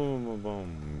 Bum bum bum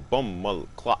bum bum bum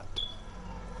clot.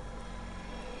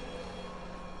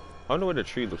 I wonder what the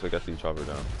tree looks like after you chop it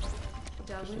down.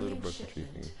 Just a little Darwinian broken tree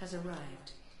shipment thing. has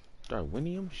arrived.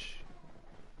 Darwinium?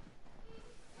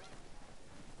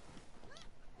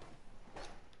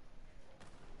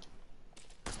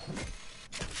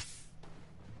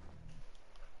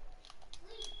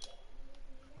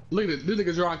 Look at this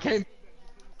nigga drawing came.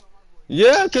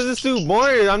 Yeah, cause it's too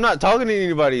boring. I'm not talking to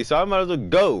anybody, so I might as well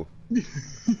go.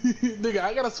 Nigga,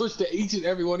 I gotta switch to each and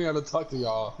every one of y'all to talk to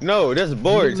y'all. No, that's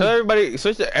boring. Tell everybody,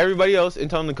 switch to everybody else and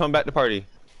tell them to come back to party.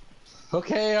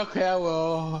 Okay, I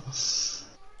will.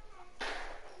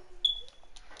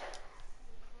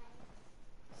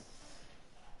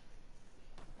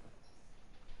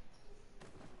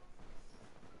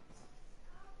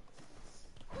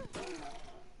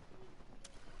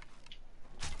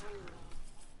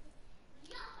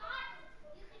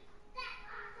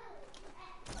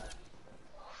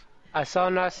 I saw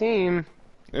Nassim.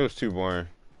 It was too boring.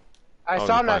 I was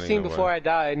saw finding Nassim a way. before I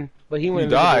died, but he went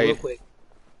You invisible real died? quick.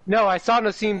 No, I saw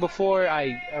Nassim before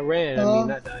I ran. I mean,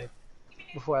 not died.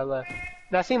 Before I left.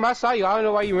 Nassim, I saw you. I don't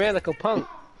know why you ran like a punk.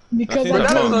 Because Nassim I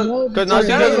a don't punk. know. Cause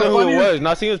Nassim doesn't know who it was.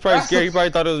 Nassim was probably That's scared. He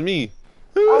probably thought it was me.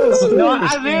 No,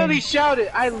 I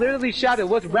literally shouted,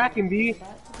 what's racking, B?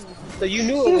 So you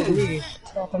knew it was me.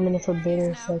 Stop, I'm in a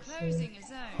forbidden section.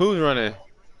 Who's running?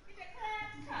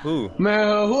 Who?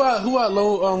 Man, who had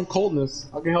low coldness?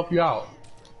 I can help you out.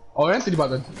 Oh, Anthony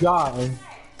about to die.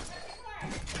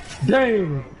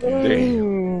 Dang.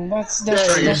 That's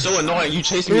You're so annoying. You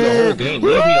chased me the whole game.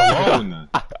 Leave me alone.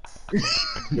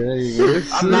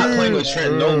 I'm not playing with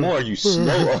Trent no more. You slow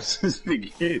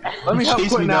autistic kid. Let me help Chase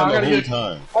Quentin me now. down I the gotta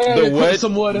whole get time. The wood.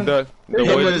 some wood. The Him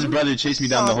and wood. his brother chased me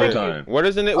down the whole time. What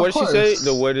isn't it? Of What did she say? course.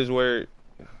 The wood is where.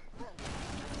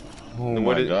 Oh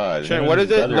What my is, god. Trent, what is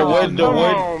it? The wood, the Come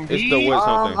wood. on, It's the wood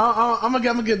something. I'm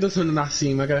gonna get this one to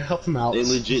Nassim. I gotta help him out. They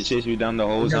legit chased me down the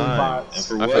whole Young time.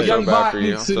 bots. And for I what? feel so Young bad bot for you.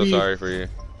 I'm needs to so be- sorry for you.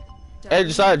 Hey,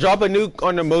 Josiah, drop a nuke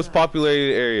on the most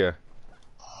populated area.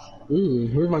 Ooh,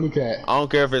 where's my nuke at? I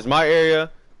don't care if it's my area,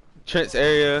 Trent's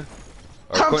area,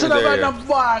 or Come to Quentin's the area. right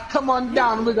boy. Come on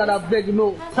down. We got a big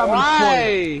nuke. Come on,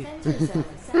 Why?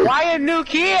 Why a nuke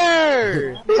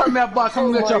here? come here, boy.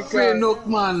 Come get my your free God. nuke,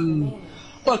 man.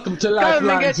 Welcome to Come and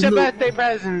Lifeline. get your birthday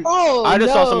present. Oh, I just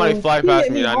no. saw somebody fly He past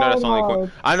hit me. I know that's only hard.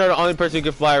 Quentin. I know the only person who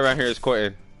can fly around here is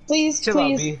Quentin. Please, Chill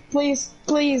out, please, B. please,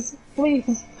 please,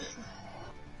 please.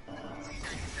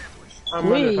 I'm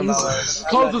running from Please. our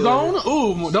Close the zone.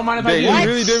 Ooh, don't mind if I Dang, do. you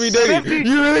really did me dirty.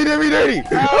 You really did me dirty.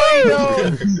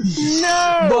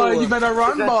 No! Boy, you better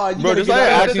run, boy. You Bro, better this get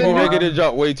guy out of actually the be zone. making this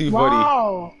jump way too funny.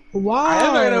 Wow. Wow. I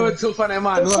am making it too funny,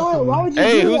 man. Sorry, why would you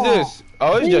Hey, do who's that? this?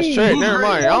 Oh, it's just Please. Trent. Never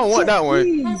mind. I don't want that one.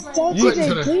 Please, don't You-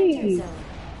 TJ, please.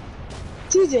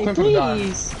 TJ,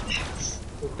 please.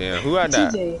 Damn, who had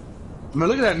that? TJ, Man,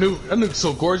 look at that nuke. That nuke's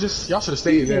so gorgeous. Y'all should have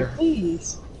stayed TJ, there.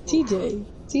 please. TJ,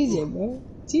 bro.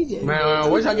 TJ.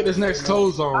 Man, wait till I get this next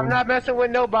close I'm on. not messing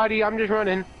with nobody. I'm just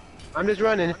running. I'm just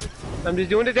doing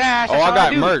the dash. Oh, That's I all got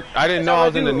do. murked. I didn't That's know all I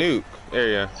was in the do. nuke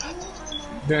area.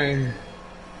 Dang.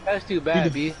 That's too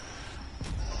bad, B.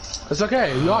 It's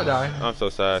okay. You all die. I'm so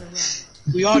sad.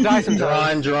 We all die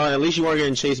sometimes. Drawn. At least you weren't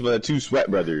getting chased by the two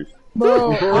sweat brothers.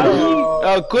 Bro,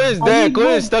 Oh, Quinn's I dead. need Quinn's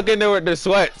wood. stuck in there with the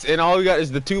sweats, and all we got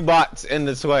is the two bots and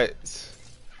the sweats.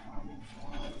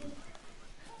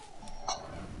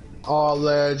 All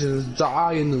legends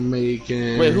die in the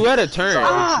making. Wait, who had a turn?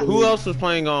 Ah! Who else was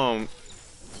playing, Two zone.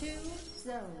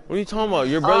 what are you talking about?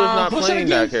 Your brother's not who said playing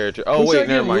again? that character. Oh, Who said wait,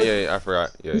 never again? mind. What- Yeah, I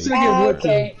forgot. Yeah, Who said yeah. again? What?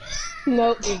 okay.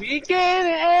 Nope. We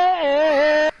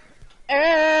can.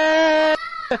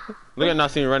 Look at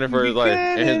Nassim running for his life,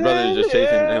 and his brother is just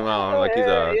chasing him out like he's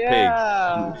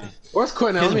a pig. Where's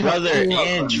Quentin? His Let me help brother you out.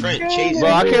 and Trent chasing Bro,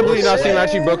 I me. can't believe Nassim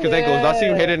actually broke his ankles.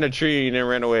 Nassim hit in a tree and then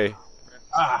ran away.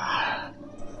 Ah.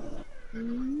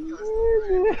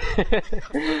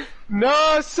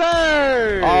 No,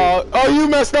 sir. Oh, you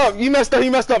messed up. You messed up. He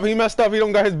messed up. He messed up. He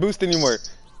don't got his boost anymore.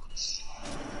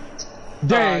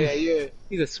 Dang. Oh, yeah.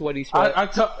 He's a sweaty sweat. I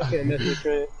Can't mess with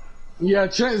Trent. yeah,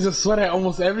 Trent is a sweat at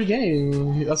almost every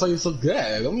game. That's why he's so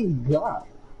good. Oh my god.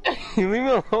 Leave me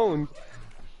alone.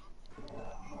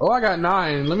 Oh, I got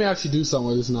 9. Let me actually do something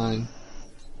with this 9.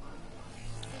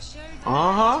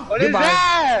 What is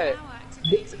that?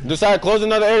 Decide, close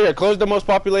another area. Close the most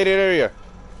populated area.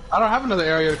 I don't have another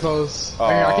area to close.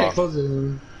 Aw. I can't close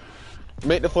it.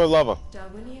 Make the floor lava.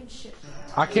 Darwinian shipment.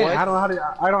 I can't. What? I don't know how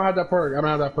to. I don't have that perk. I don't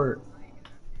have that perk.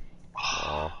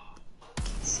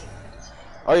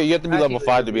 Oh, yeah, you have to be level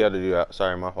 5 to be able to do that.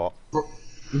 Sorry, my fault.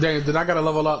 Dang, then I gotta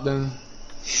level up then.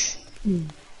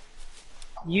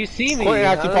 You see me. Quentin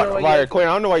I actually don't know popped why fire. you- Quentin,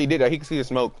 I don't know why you did that. He can see the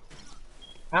smoke.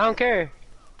 I don't care.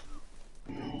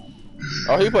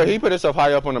 Oh, he put himself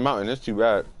high up on the mountain. That's too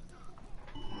bad.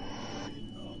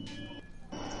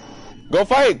 Go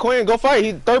fight, Quentin. Go fight.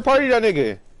 He third party that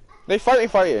nigga. They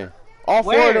fighting. All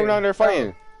four of them Where? down there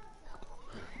fighting.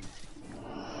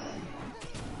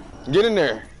 Get in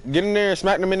there. Get in there and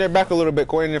smack them in their back a little bit,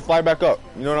 Quentin, and fly back up.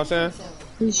 You know what I'm saying?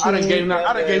 I done gave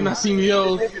that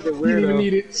CMO. You didn't even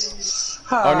need it.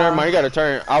 Oh, never mind. You got to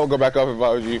turn. I would go back up if I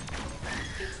was you.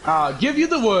 Give you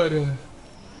the wood.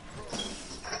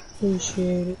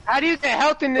 Appreciate it. How do you get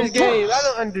health in this game? I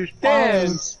don't understand.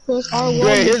 Press R1.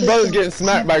 Wait, his brother's getting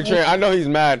smacked by Trent. I know he's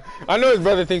mad. I know his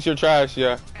brother thinks you're trash,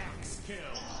 yeah.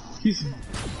 He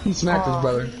smacked his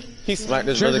brother. He smacked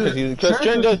his brother because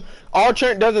Trent does. All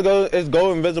Trent does is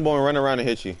go invisible and run around and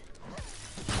hit you.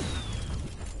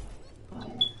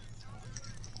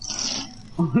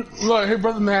 Look, hey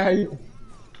brother mad.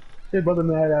 Hey brother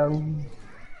mad.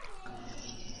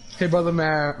 Hey brother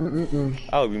mad.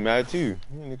 I would be mad too.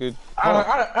 Nigga,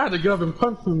 I had to get up and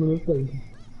punch him in his face.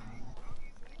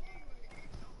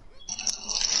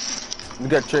 you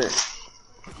got Trent.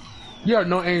 You have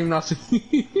no aim, nothing.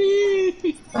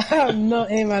 I have no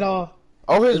aim at all.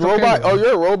 Oh, his It's okay, robot. man. Oh,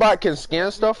 your robot can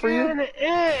scan stuff for you and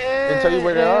tell you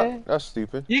where they are. That's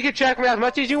stupid. You can track me as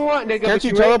much as you want, nigga. Can't but you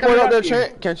ain't teleport coming up there, here.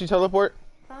 Trent? Can't you teleport?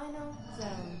 Final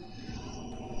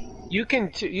zone. You can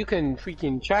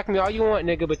freaking track me all you want,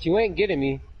 nigga, but you ain't getting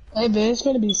me. Hey, man, it's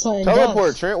gonna be something Teleport,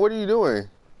 else. Trent. What are you doing?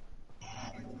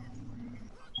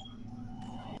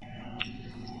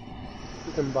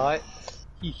 You can buy it.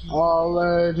 All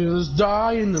legends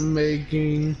die in the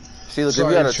making. See, look, if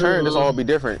Sorry, you had a true. turn, this all would be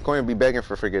different. Quinn would be begging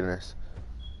for forgiveness.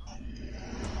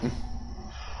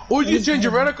 Or you change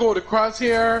your reticle to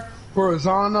crosshair,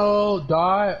 horizontal,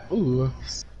 dot. Ooh.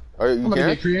 Oh, you I'm gonna can?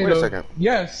 get creative. Wait a second.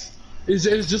 Yes. It's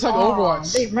just like Aw,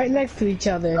 Overwatch. they right next to each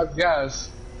other. Yes.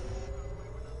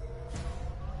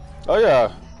 Oh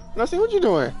yeah. Now see what you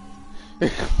doing?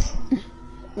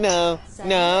 No,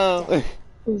 no.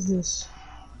 Who's this?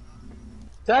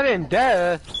 That ain't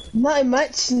death. Nothing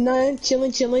much. Nothing.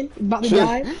 Chilling. About to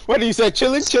die. What do you say?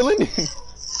 Chilling?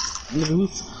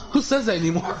 Who says that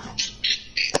anymore?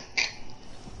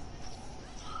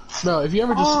 No, if you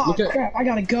ever just Oh look at crap! I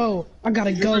gotta go.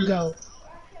 Go.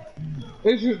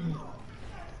 if you,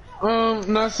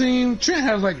 Nassim, Trent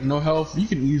has like no health. You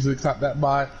can easily clap that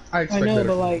bot. I expect I know, better.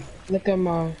 but like, look at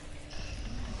my.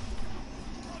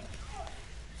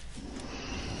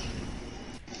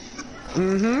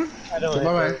 I don't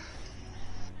Bye like bye.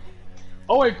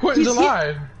 Oh wait, Quentin's He's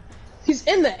alive. He's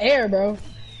in the air, bro.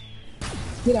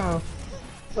 Get down.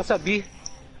 What's up, B?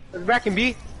 Back in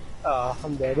B? Oh,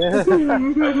 I'm dead. Did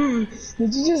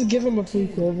you just give him a free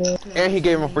kill, bro? And he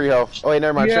gave him free health. Oh wait,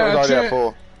 never mind. Yeah, Trent was already at Trent.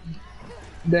 full.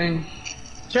 Dang.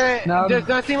 Trent, No. does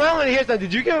not seem. I want to hear something.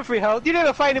 Did you give him free health? You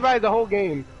didn't fight anybody the whole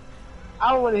game.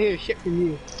 I don't want to hear shit from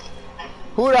you.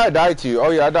 Who did I die to? Oh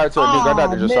yeah, I died to a nuke. I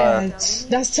died to Josiah. man,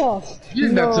 that's tough. You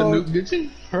didn't have to No. nuke, did you?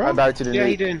 I died to the Yeah, nuke.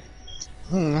 he did.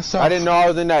 That's tough. I didn't know I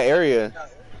was in that area.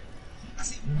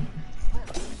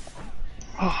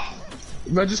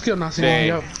 But just kill Nassim. Dang.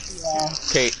 Yep.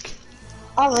 Cake.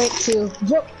 Alright, too.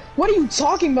 Bro, what are you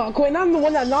talking about, Quentin? I'm the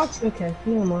one that knocked. Okay,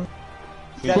 never mind.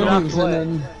 Yeah, Quentin knocked said what?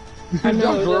 then. I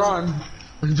know, it John.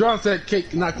 John said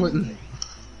cake, not Quentin.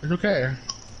 It's okay.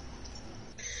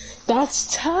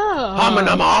 That's tough.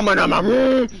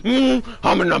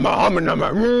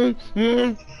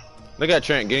 Look at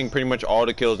Trent getting pretty much all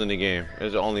the kills in the game.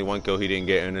 There's only one kill he didn't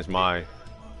get, and it's mine.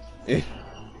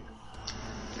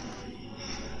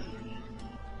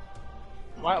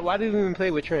 Why do we even play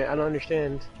with Trent? I don't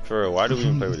understand. For real, why do we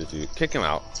even play with this dude? Kick him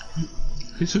out.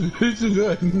 He's too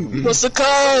good. What's the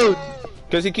code?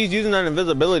 Because he keeps using that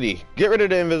invisibility. Get rid of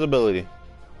the invisibility.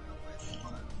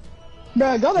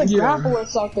 Bro, go to Yeah. grapple or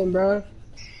something, bro.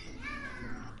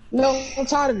 No, I'm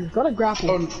tired of you. Go to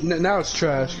grapple. Oh, now it's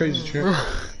trash. Crazy Trent.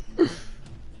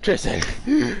 Trent said,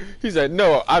 he said,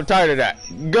 no, I'm tired of that.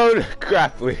 Go to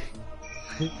grappling.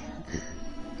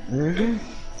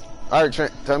 Alright,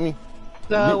 Trent, tell me.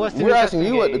 What's the We're asking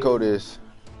you what the code is.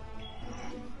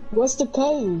 What's the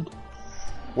code?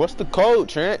 What's the code,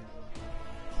 Trent?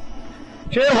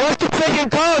 Trent, what's the freaking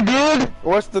code, dude?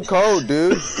 What's the code,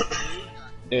 dude?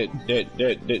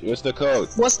 What's the code?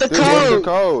 What's the Dude, what's the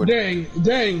code?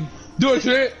 Dang. Do it,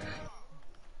 Trent.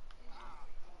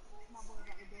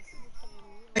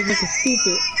 Like, this is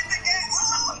stupid.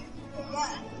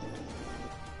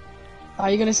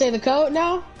 Are you gonna say the code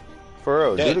now? For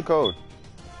real, do Dead. the code.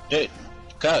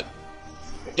 Cut.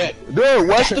 Dead. Dude,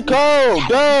 what's the code?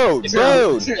 Dude.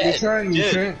 Trent, you're trying,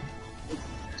 Yeah. Trent.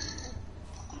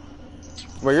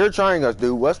 Well, you're trying us,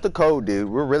 dude. What's the code, dude?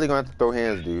 We're really gonna have to throw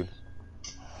hands, dude.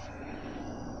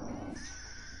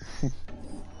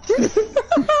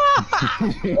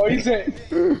 Oh, he said.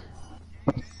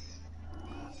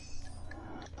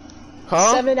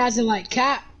 Huh? 7 as in like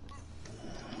cat.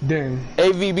 Dang.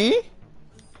 AVB?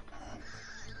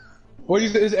 What do you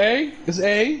say? Is A? Is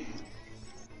A?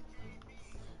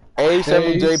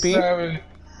 A7JP? A7.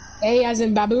 A as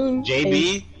in baboon.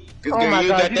 JB? Good Oh girl, my you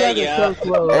god, got you that, guys are yeah. so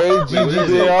slow.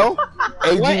 AGGO?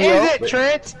 What is it,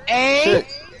 Trent? A? Shit.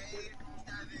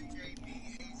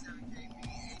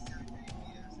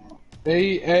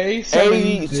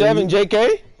 A7.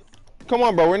 A7JK? Come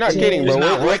on, bro. We're not kidding, It's bro.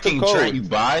 not What's the working, code? Trent, you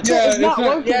bot. Yeah, It's not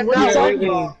working. Yeah, What are you it's talking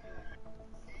not about?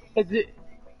 Is it?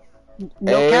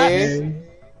 No cap?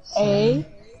 A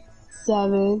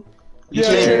 7. Yeah,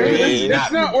 Trent,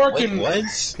 it's not working. Wait,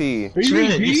 what? P. Are you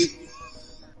reading B?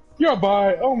 You're a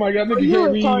bot. Oh my god, nigga You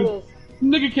can't read. retarded.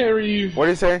 Nigga can't read. What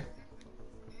did he say?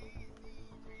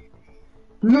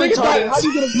 Nigga retarded. How thought,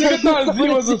 you gonna nigga thought Z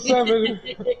was a 7.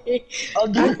 I'll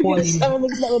give you point. 7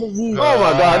 looks like with a Z. Oh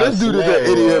my god, this dude is swear,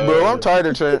 an idiot, bro. bro. I'm tired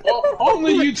of Trent.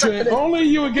 Only you, Trent. Only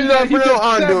you would get He's that. not He for said real.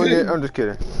 I'm doing 7. it. I'm just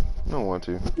kidding. I don't want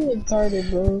to. You retarded,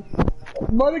 bro.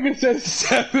 My nigga said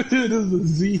 7 is a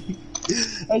Z.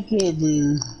 I can't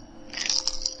believe.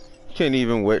 Can't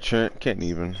even with Trent. Can't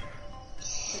even.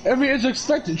 I mean, it's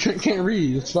expected. Trent can't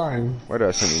read. It's fine. Why did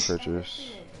I send me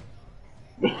pictures?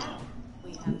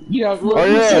 Yeah. Well, Oh,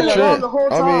 you yeah, said that- Trent. The whole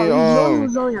I time. mean, You know who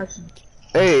was yelling at you.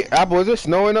 Hey, Apple, is it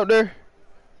snowing up there?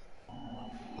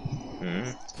 Hmm?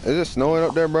 Is it snowing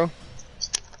up there, bro?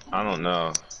 I don't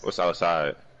know. What's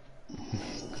outside?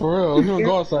 For real, you don't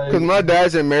go outside. Cause my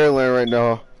dad's in Maryland right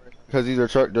now, cause he's a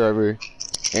truck driver,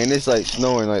 and it's like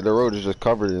snowing. Like the road is just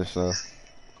covered in snow.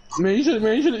 Man, you should have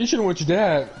went with your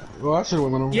dad. Well, I should have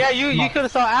went with him. Yeah, you could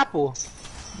have saw Apple.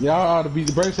 Yeah, I ought to beat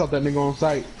the brakes off that nigga on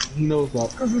sight. He knows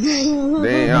that.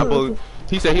 Damn, Apple.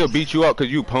 He said he'll beat you up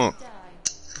because you punk.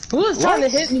 Who was trying to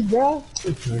hit me, bro?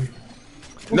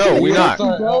 No, we not.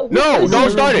 No, don't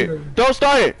start it. Don't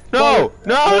start it. No,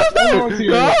 don't start it.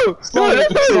 No, don't start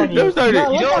it. Don't start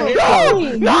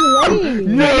it.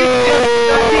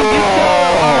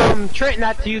 No. Trent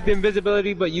not to use the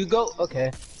invisibility, but you go.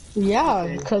 Okay. Yeah,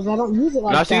 because I don't use it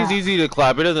like Now that. seems easy to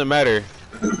clap. It doesn't matter.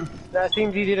 That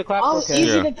seems easy to clap. Oh, Okay.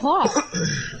 easy Yeah. to clap.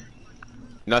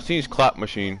 Now seems clap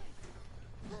machine.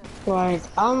 Like,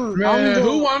 I'm Man,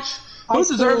 doing- who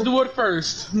deserves the wood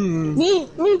first? Me,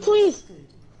 please.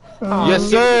 Yes,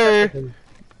 sir.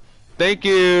 Thank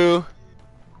you.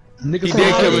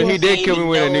 Niggas He did kill me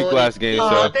with a nuke last game,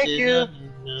 so. Thank you.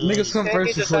 Niggas come Thank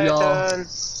first you, for y'all.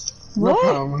 No What?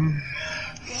 problem.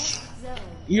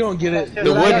 You don't get it.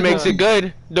 The wood makes it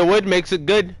good. The wood makes it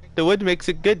good. The wood makes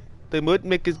it good. The wood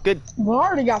makes it good. Well, I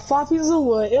already got 5 pieces of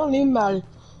wood. It don't even matter.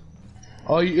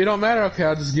 Oh, it don't matter. Okay,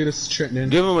 I'll just get us Trent then.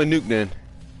 Give him a nuke then.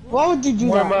 Why would you do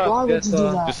Warm that? up, Why would yes, you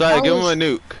do that? Decide, give him a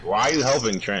nuke. Why are you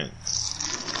helping Trent?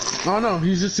 I don't know.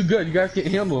 He's just too good. You guys can't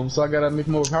handle him, so I gotta make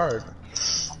him work hard.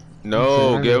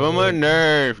 No, give him a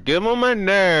nerf. Give him a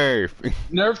nerf.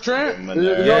 Nerf Trent?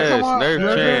 Yes,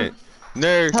 nerf Trent.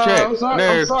 Nerf Trent.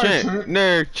 Nerf Trent.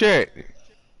 Nerf Trent.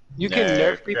 You can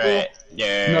nerf people.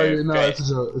 No, it's a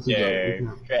joke. It's a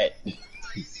joke. Trent.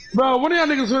 Bro, one of y'all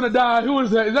niggas gonna die. Who is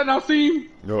that? Is that Nassim?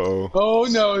 Uh-oh. Oh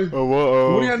no. Oh,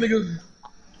 whoa. One of y'all niggas.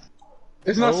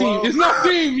 It's Nassim. It's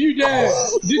Nassim. You dead.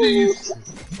 GG's.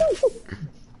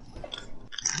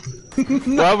 What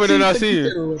happened to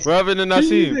Nassim? What happened to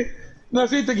Nassim?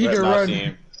 Nassim think he can run.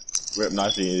 Rip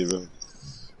Nassim.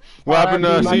 What happened to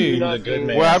Nassim? He's a good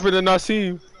man. What happened to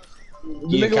Nassim? The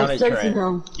nigga was chasing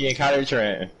him. He encountered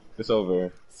Trent. It's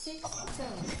over. 6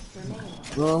 zones remaining.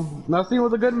 Well, Nassim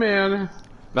was a good man.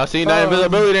 Nassim, that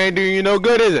invisibility ain't doing you no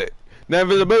good, is it? That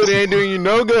invisibility ain't doing you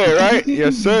no good, right?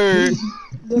 Yes, sir.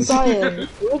 Yes, I am.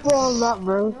 Look where I'm at,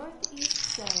 bro.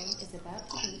 Northeast zone is about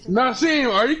to be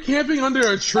Nassim, are you camping under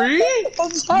a tree?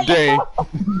 Dang.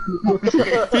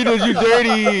 He did you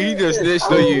dirty. He just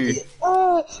snitched on you.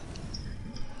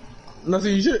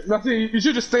 Nassim, you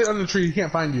should just stay under the tree. He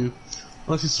can't find you.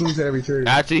 Unless he swings at every tree.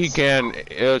 Actually, he can.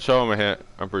 It'll show him a hint.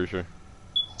 I'm pretty sure.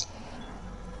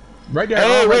 Right there.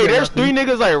 Hey, right wait, there, there's Nassim. 3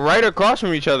 niggas like right across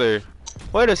from each other.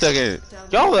 Wait a second.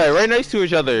 Y'all like right next to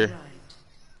each other.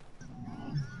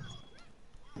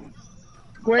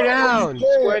 Square down.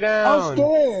 Square I'm down.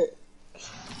 scared.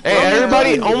 Hey,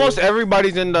 everybody, almost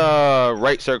everybody's in the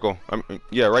right circle.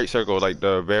 Yeah, right circle, like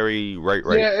the very right.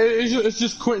 Yeah, it's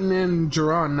just Quentin and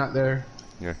Jerron not there.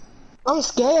 Yeah. I'm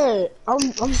scared. I'm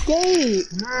scared.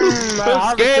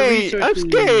 I'm scared. I'm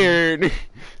scared.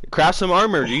 Craft some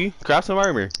armor, G. Craft some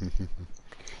armor.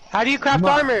 How do you craft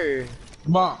armor?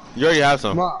 Mom, You already have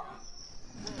some. Mom.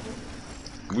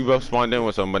 We both spawned in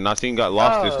with some, but Nassim got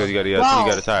lost this because he Wow,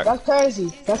 got attacked. that's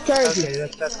crazy. That's crazy. Okay,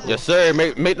 that's cool. Yes, sir.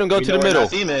 Make them go to the middle.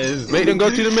 Is. Make them go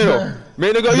to the middle.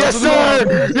 Make them go. Yes,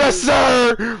 sir. Yes,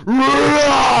 sir.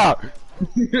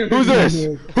 Who's this?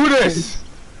 Who this?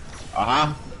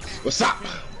 What's up?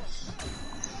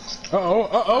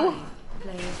 Uh-oh.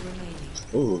 players remaining.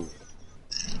 Ooh.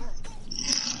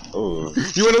 Ooh.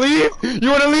 You wanna leave? You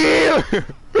wanna leave?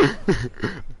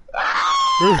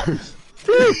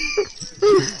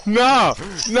 No,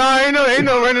 ain't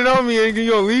no running on me. Ain't you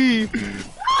gonna leave?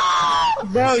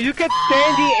 Bro, you could stay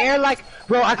in the air like,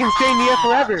 bro. I can stay in the air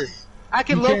forever. I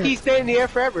can low key stay in the air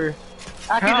forever.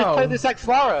 I can just play this like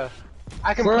Flora.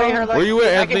 I can play her like. Where you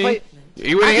at, I can Anthony? play-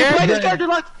 You in I can play here? this character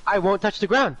like I won't touch the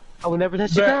ground. I will never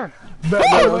touch the Bet. ground.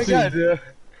 Oh my God.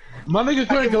 My nigga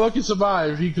couldn't Loki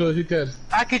survive. He could.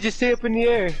 I could just stay up in the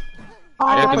air.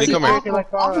 Anthony, come here.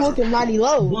 I'm looking mighty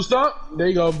low. Boost up. There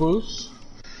you go, boost.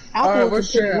 I'm Alright, looking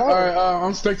what's pretty Trent? low. Alright,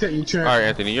 I'm spectating you, Trent. Alright,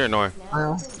 Anthony, you're annoying.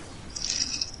 Oh,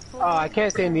 I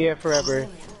can't stay in the air forever.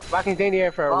 But I can stay in the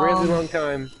air for a really long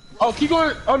time. Oh, keep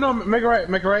going. Oh no, make it right.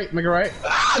 No, it's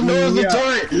the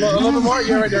turret. A little bit more.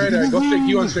 Yeah, right there. Go straight.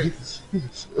 Keep on straight.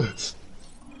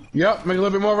 Yep. Make it a little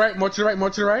bit more right. More to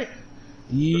the right.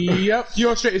 Yep. Keep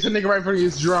on straight. It's a nigga right in front of you.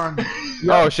 It's Jerron. Yep,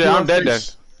 Oh shit, keep on I'm dead then.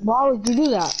 straight. Why would you do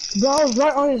that? Bro, I was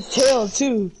right on his tail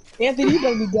too. Anthony, you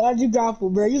better be glad you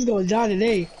grappled, bro. You was gonna die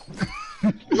today.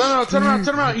 No, turn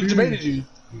around. He debated you.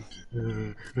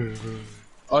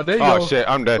 Oh, there you go. Oh shit,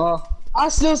 I'm dead. I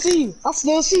still see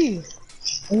you.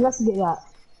 Investigate that.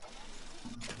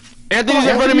 Anthony's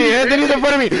in front of me. Anthony's in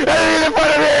front of me. Anthony's in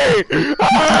front of me. I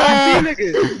Ah! see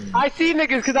niggas. I see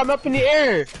niggas because I'm up in the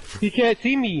air. He can't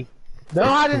see me. No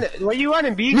hiding. Where you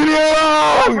running, B? Leave me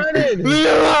Stop alone! running! Leave me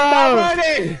Stop alone!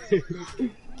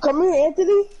 running! Come here,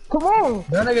 Anthony. Come on.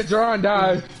 That nigga John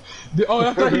died. Oh,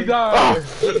 that's how he died.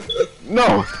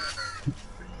 No!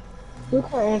 Look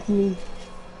at Anthony.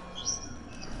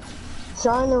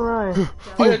 Trying to run.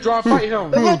 Oh yeah, John, fight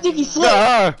him. Look how thick he slipped.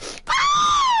 Ah!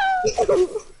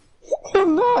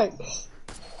 I'm not.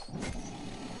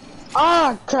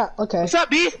 Ah, crap. Okay. What's up,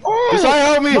 B? Just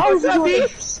help me! What's up, B?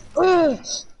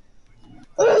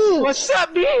 What's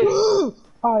up, B?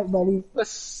 Alright, buddy.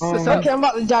 What's Okay, up? I'm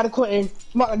about to die to Quentin.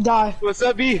 I'm about to die. What's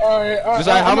up, B? Alright, Just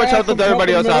how much health does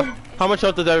everybody else have? How much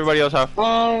health does everybody else have?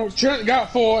 Trent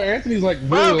got 4. Anthony's like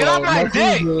Bro, really get low. off my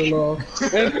dick! Really low.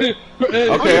 Okay,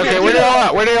 okay, where they all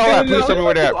at? Where they all at? Please tell me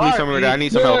where they at. Please tell me where they at. I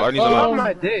need some help. I need some Get off help.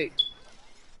 my dick.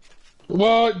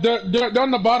 Well, they're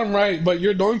on the bottom right, but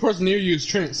you're the only person near you is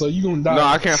Trent, so you gonna die. No,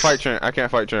 I can't fight Trent. I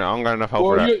can't fight Trent. I don't got enough help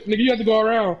for Well, that. nigga, you have to go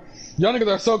around. Y'all niggas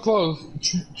are so close.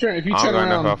 Trent, if you I turn don't got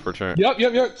enough around. help for Trent. Yep.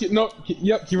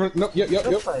 Keep run. No, yep.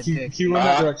 Keep run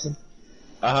that direction.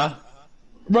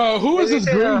 Bro, who is this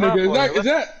green nigga? Is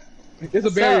that? It's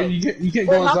a barrier. You can't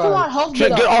go How come my inside. health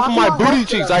Trent, get off of my booty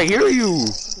cheeks. I I hear you.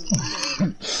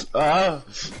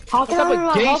 How can I up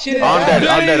with gay health shit? get I'm up? dead.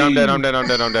 I'm dead. I'm dead. I'm dead. I'm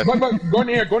dead. I'm dead. Go in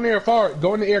the air, forward.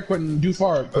 Go in the air, Quentin. Do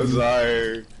forward.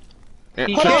 Sorry.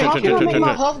 Trent, Hold on, how Trent, can I Trent, make Trent, my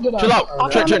Trent. health get up? Chill How out. can I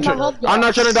Trent, make Trent, my Trent. health get I'm up?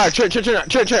 not trying to die.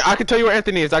 Trent. I can tell you where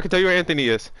Anthony is. I can tell you where Anthony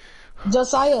is.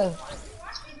 Josiah,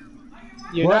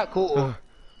 You're not cool.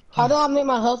 how do I make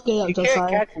my health get up, You can't Josiah?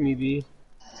 catch me, B.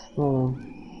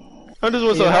 I just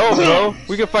want some help, bro.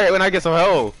 We can fight when I get some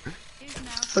help.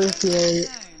 Appreciate it.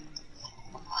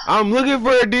 I'm looking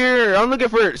for a deer. I'm looking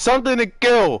for something to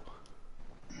kill.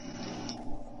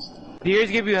 Deers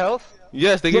give you health?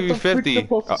 Yes, they give you What the frick 50.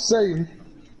 supposed to say?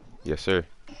 Yes, sir.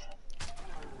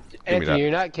 Anthony, that. you're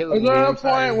not killing Is me. there a I'm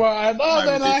sorry. point where I love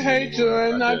and I hate you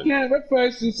and I That's it. can't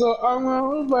replace you, so I'm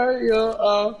gonna play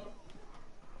you.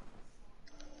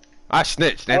 I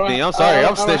snitched, Anthony. Alright, I'm sorry. I'm I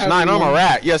don't snitch have 9. I'm a any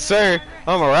rat. Yes, sir.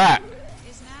 I'm a rat.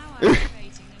 Is now activating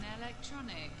an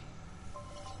electronic.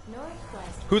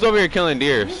 Northwest. Who's over here killing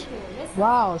deers? Nuclear missile.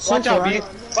 Wow, Watch Central, out, B.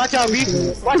 right? Watch out, B.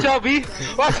 Watch out, B.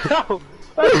 Watch out.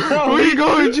 Watch out. Where you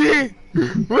going, G?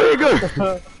 Where you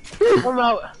going? I'm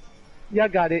out. Y'all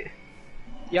got it.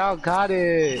 Y'all got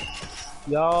it.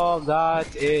 Y'all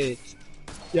got it.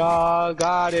 Y'all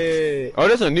got it. Oh,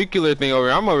 there's a nuclear thing over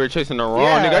here. I'm over here chasing the wrong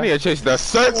Yeah. nigga. I need to chase the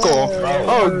circle.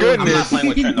 Oh, I'm not goodness. playing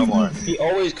with Trent no more. He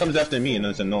always comes after me and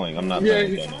it's annoying. I'm not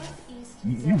playing with Yeah. Trent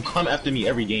no more. You come after me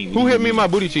every game. Who hit me in my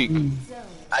booty cheek?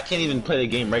 I can't even play the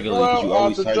game regularly because you Well, off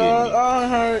always the target top, me. I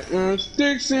hurt, and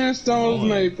sticks and stones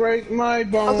may break my I'm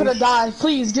bones. gonna die.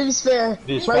 Please, give me spare.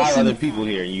 There's Racing. 5 other people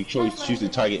here and you choose to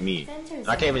target me.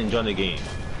 I can't even join the game.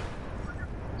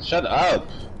 Shut up.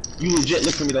 You legit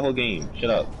look for me the whole game.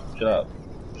 Shut up. Shut up.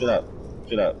 Shut up.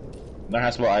 Shut up. Learn how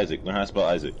to spell Isaac. Learn how to spell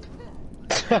Isaac.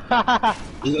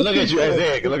 Look at you,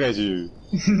 Isaac. Look at you.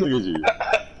 Look at you.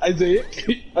 Isaiah.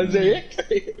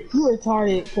 You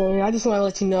retarded, Corey. I just want to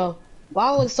let you know.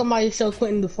 Why would somebody show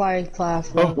Quentin the flying class,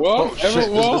 bro? Well, shit, this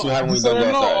what happens when we so don't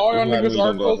go know, outside. all y'all This is niggas what are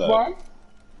happens when we don't close go by. outside.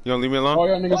 You gonna leave me All alone?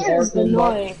 y'all niggas are Quentin's close by.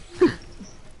 annoying.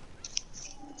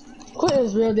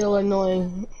 Quentin's real deal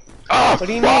annoying. Oh, What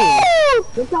do you mean?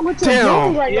 That's not what you're Damn.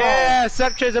 doing right now. Yeah,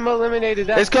 Septrism eliminated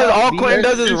that. It's because stuff, all B. Quentin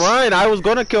does is run. I was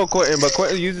gonna kill Quentin, but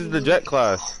Quentin uses the jet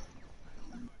class.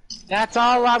 That's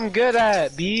all I'm good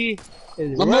at, B. I'm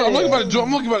looking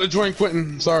about to join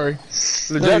Quentin. Sorry.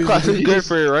 The jet class is good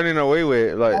for running away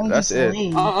with. Like, that's it.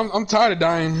 I'm tired of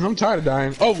dying. I'm tired of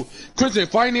dying. Oh, Quentin,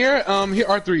 fly in the air. Hit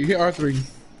R3. Hit R3.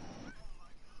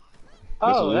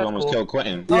 Oh, You that's almost cool. killed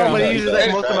Quentin. Oh, Yeah, but but it uses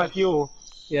like most of my fuel.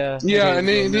 Yeah. Yeah, and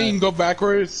then you can go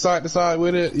backwards, side to side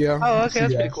with it. Yeah. Oh, okay,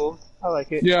 that's Yeah. pretty cool. I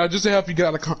like it. Yeah, just to help you get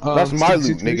out of. That's my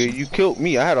loot, situation. nigga. You killed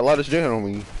me. I had a lot of shit on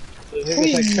me.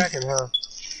 Niggas like cracking, huh?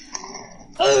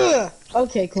 Ugh.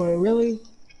 Okay, Quentin, really?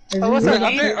 Oh, what's up, I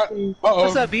B? think. Uh-oh.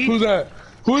 What's up, B? Who's that?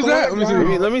 Who is that? Let me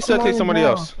see. Let me take somebody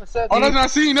else. What's up, Oh, B? that's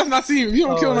not seen. That's not seen. You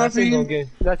don't kill not Nothing gonna seen. get.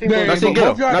 Nothing There gonna you Nothing go. get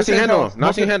Both him. y'all at the Nothing same handle health. him.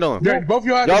 Nothing handle him. There, both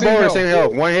y'all at the Y'all same both are health. the same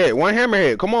health. One hit. One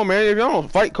hammerhead. Come on, man. If y'all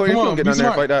don't fight Cody, you Come can't on, get be down there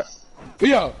and smart. fight that.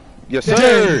 Yeah. Yes,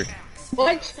 sir.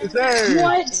 What? sir.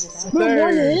 What? With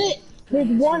one hit? With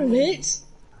one hit?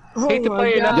 Oh Hate to my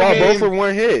play it God. now. Y'all Okay. both for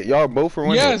one hit. Y'all both for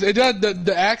one Yes, hit. it does.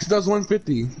 The axe does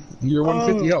 150. You're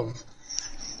 150 health.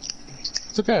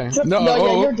 It's okay. No, yeah,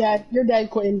 oh. you're dead. You're dead,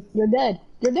 Quentin. You're dead.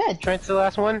 You're dead. Trent's the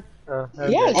last one?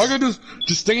 Yes. All you gotta do is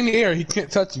just stay in the air. He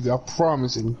can't touch you. I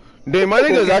promise you. Dude, my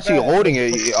nigga's actually holding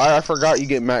it. I forgot you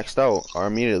get maxed out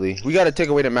immediately. We gotta take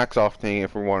away the max off thing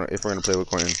if we're gonna play with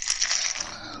Quentin.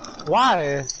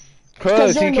 Why?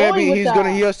 Cause you're he can't annoying be. with He that.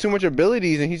 has too much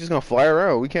abilities, and he's just gonna fly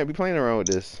around. We can't be playing around with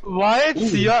this. What?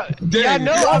 Yeah, Dang,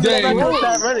 no, I'm dang. not gonna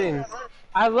start running.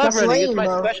 I love That's running. It's lame, my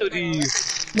bro. specialty.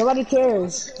 Nobody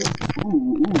cares.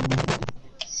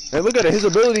 Hey, look at it. His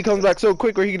ability comes back so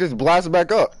quick, where he can just blast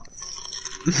back up.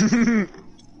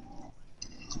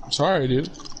 Sorry, dude.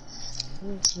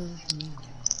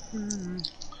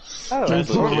 Oh,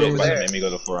 That's Bro, lame. that made me go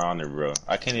to For Honor, bro.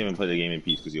 I can't even play the game in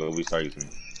peace because he always targets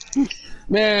me.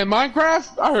 Man,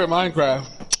 Minecraft? I heard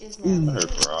Minecraft. Is now I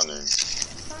heard For Honor.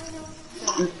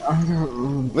 final.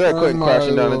 Look at Quentin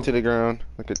crashing down into the ground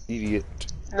like an idiot.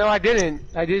 no, I didn't.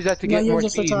 I did that to No, get you're more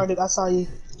just speed. retarded. I saw you.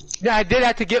 Yeah, I did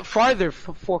that to get farther.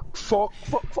 Fuck, sorry.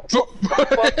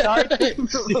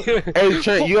 Hey,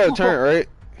 Trent, you got a turn, right?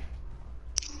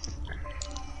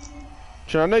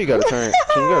 Trent, I know you got a turn. Trent,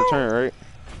 you got a turn, right?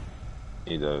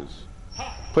 He does.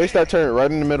 Place that turn right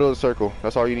in the middle of the circle.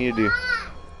 That's all you need to do.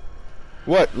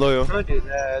 What, Loyal? Don't do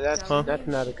that. Huh? That's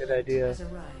not a good idea. Has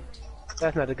arrived.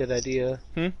 That's not a good idea.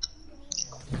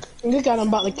 Look at him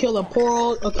about to kill a poor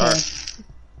old. Okay.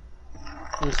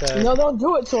 I'm sorry. No, don't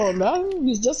do it to him, man.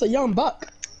 He's just a young buck.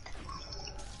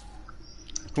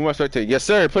 Who wants to start taking? Yes,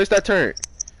 sir. Place that turn.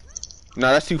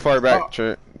 Nah, that's too far back, Oh.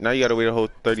 Trent. Now you gotta wait a whole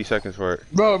 30 seconds for it.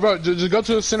 Bro, just go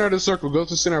to the center of the circle. Go to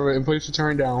the center of it and place the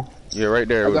turn down. Yeah, right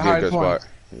there At would the be a highest good point.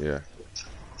 spot. Yeah. At Nah,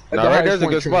 the right highest there's a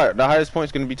point, good Trent. spot. The highest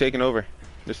point's gonna be taken over.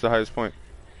 This is the highest point.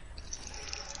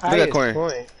 Look at Highest Corey.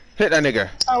 point. Hit that nigga.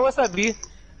 Oh, what's up, B?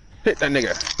 Hit that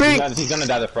nigga. Bing! He's gonna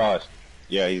die to frost.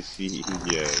 Yeah, yeah.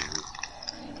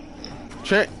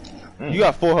 Trent, you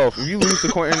got full health. If you lose to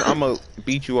Quentin, I'ma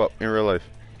beat you up in real life.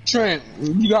 Trent,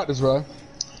 you got this, bro.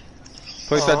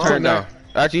 Place that turn Nah. down.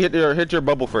 Actually, hit your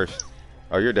bubble first.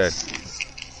 Oh, you're dead.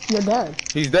 You're dead.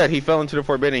 He's dead. He fell into the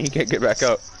forbidden. He can't get back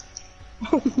up.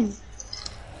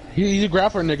 He's a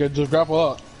grappler, nigga. Just grapple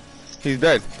up. He's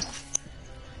dead.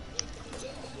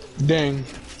 Dang.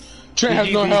 Trent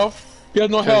has no health. He has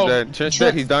no Trent's health. dead. Trent's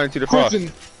dead. He's dying to the frost.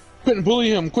 Quentin,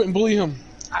 bully him. Quentin, bully him.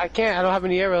 I can't. I don't have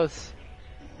any arrows.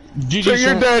 GG, Trent,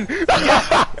 you're Trent. dead.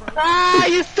 Ah,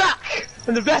 you suck!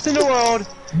 I'm the best in the world.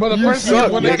 But the You person suck,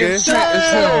 who won nigga. against Trent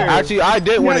is him. Actually, I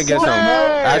did win against him.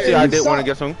 Actually, I did win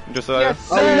against him. Just so Yes,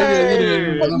 Oh, yeah,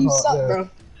 sir. But you suck, bro.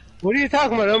 What are you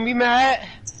talking about? Don't be mad.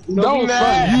 That Don't be was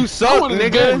mad. fun. you suck, won nigga.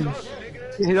 again.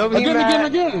 Don't be mad.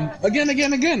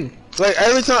 Again. Like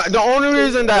every time, the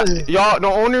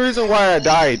only reason why I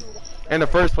died in the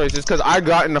first place is because I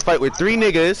got in a fight with 3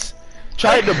 niggas,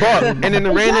 tried to buck, and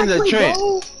then ran into Exactly, Trent.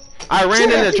 bro. I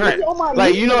ran into Trent.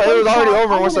 Like, you know, it was already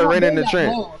over once I ran into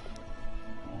Trent.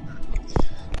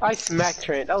 I smacked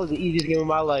Trent. That was the easiest game of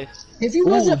my life. If you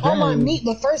wasn't on my damn. meat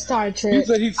the first time, Trent, He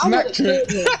said he I smacked would've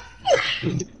Trent.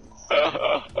 killed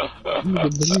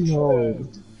him.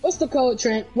 What's the code,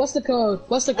 Trent? What's the code?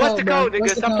 What's the code, What's the bro? code, nigga?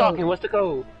 What's the Stop code? talking. What's the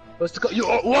code? What's the code?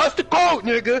 What's the code,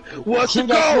 nigga? What's the Trent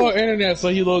got slow code? internet, so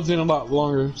he loads in a lot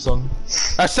longer. So,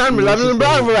 I sent me 11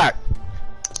 brown for that.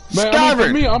 man, I mean, for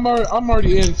Skyrim. me, I'm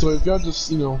already in. So if y'all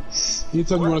just,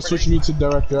 anytime you want to switch me to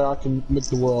director, I can make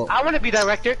the world. I want to be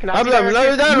director. Can I I'm be like,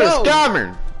 director? no,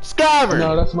 Skyrim. Skyrim.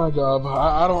 No, that's my job.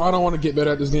 I don't want to get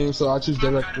better at this game, so I choose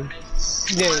director.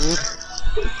 Dang.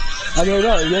 I know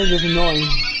that. The game is annoying.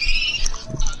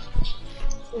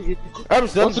 I'm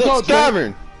What's the code,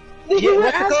 Skyrim. Yeah,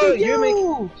 what's the code? You. You're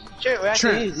making... Trent, we're asking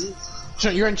Trent. you.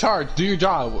 Trent, you're in charge. Do your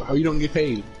job, or you don't get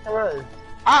paid. Come on.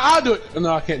 I'll do it.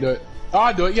 No, I can't do it.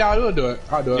 I'll do it. Yeah, I'll do it.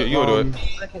 I'll do it. Yeah, you'll do it.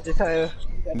 I can just tell you.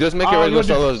 Just make it Oh, regular you'll do-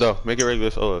 solos, though. Make it regular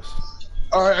solos.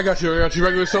 All right, I got you.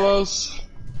 Regular solos.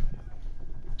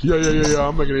 Yeah.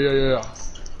 I'm making it. Yeah.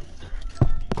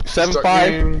 7 Start 5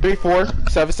 game. 3 4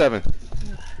 7 7.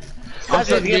 I'm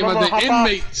starting the game I'm as gonna the hop off.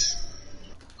 inmate.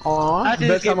 Aw, I just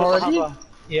bedtime already?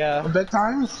 Yeah.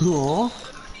 Bedtime? Cool.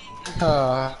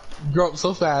 Grow up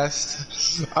so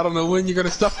fast. I don't know when you're gonna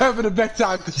stop having a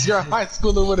bedtime because you're a high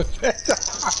schooler with a bedtime.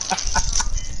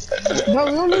 No,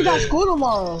 we don't need that school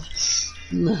tomorrow.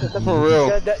 For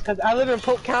real. Because I live in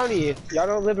Polk County. Y'all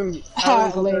don't live in... Lame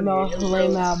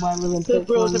out, boy. I live in The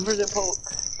bros Pittsburgh. in Polk.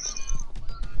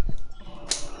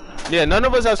 Yeah, none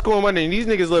of us have school money, and these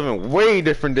niggas live in way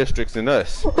different districts than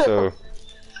us. So,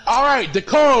 All right, the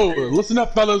code. Listen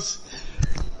up, fellas.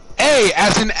 A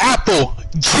as in apple.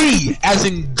 G as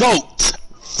in goat.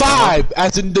 5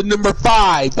 as in the number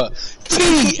 5.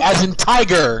 T as in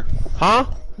tiger. huh?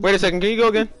 Wait a second, can you go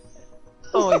again?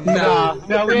 Oh, nah.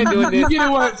 No, we ain't doing You this. get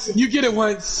it once. You get it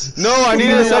once. No, I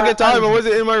needed a second time. I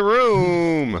wasn't in my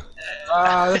room.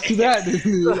 Let's do that,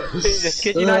 dude. Just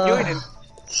kid, you're not doing it.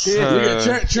 We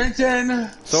got Trenton.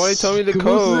 Somebody tell me the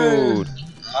Caboose. code.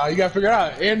 You gotta figure it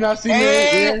out. And I see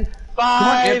And Come on,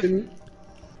 5, Anthony.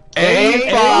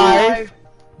 A5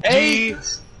 A.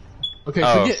 Okay,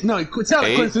 forget. No, tell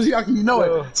it, Quinn, since you know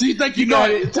it. So you think you know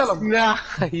it. Tell him. Nah,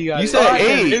 you said right,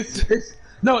 8.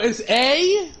 It's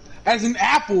A as in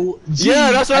apple. G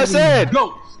Yeah, that's what I said.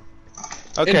 Goat.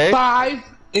 Okay. And 5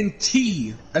 and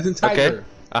T as in tiger.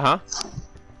 Okay.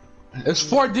 It's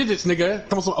 4 digits, nigga.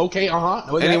 Come on, okay,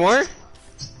 Any more?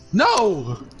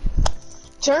 No.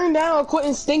 Turn down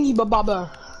Quentin Stingy,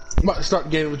 Baba. I'm about to start the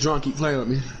game with John. Keep playing with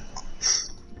me.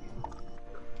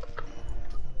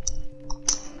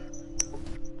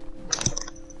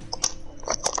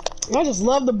 I just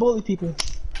love to bully people.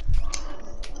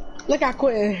 Look at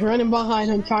Quentin running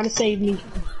behind him trying to save me.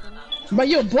 But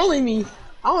you're bullying me.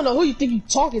 I don't know who you think you're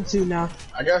talking to now.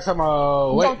 I guess I'm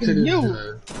wait to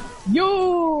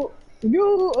you.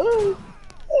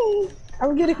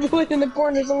 I'm getting put in the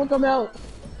corner. Someone come out.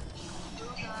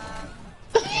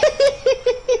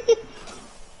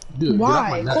 Dude,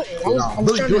 why?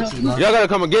 Y'all gotta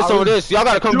come and get some of this. Y'all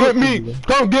gotta come get me.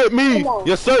 Come get me.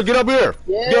 Yes, sir. Get up here.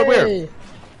 Yeah. Get up here.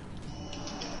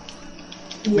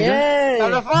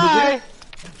 Yeah.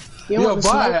 Yo,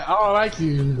 bye. I don't like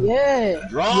you. Yeah.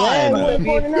 Run.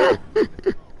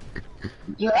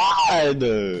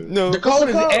 No. The code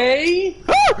is A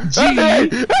G.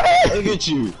 Look at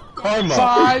you. Karma.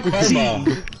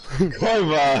 5T.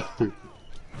 Karma.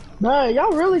 Man,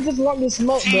 y'all really just want this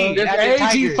smoke, bro. It's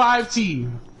AG5T.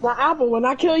 Now, Apple, when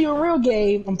I kill you in real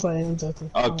game, I'm playing. I'm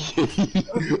joking. Okay.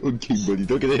 Okay, buddy.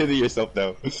 Don't get ahead of yourself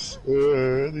now.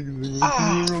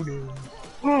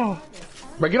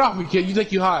 Bro, get off me, kid. You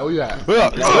think you hot? Where you at? Look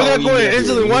at Quinn.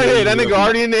 Instantly one hit. That nigga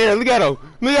already in the air. Look at him.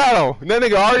 Look at him. That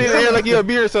nigga already in the air like he a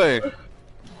beer or something.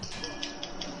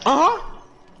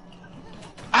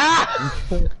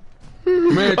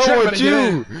 Man, I want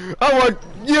you. I want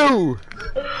you.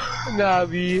 Nah,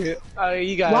 B.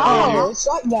 You got Wow, it's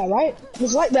like that, right?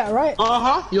 It's like that, right?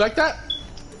 You like that?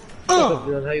 How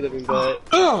you looking good?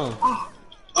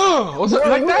 What's up? You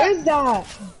like Who that? is that?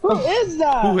 Who is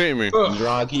that? Who hit me?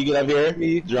 John, can you get up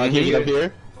here? John, can you get up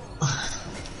here?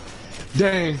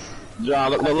 Dang.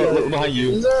 John, look behind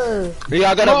you. Sir.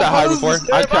 Yeah, I got up that high before.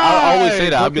 I always say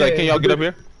that. I'll be like, can y'all get up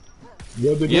here?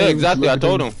 Yeah, exactly. I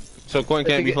told him. So Quinn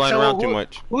can't be flying around too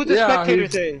much. Who's the spectator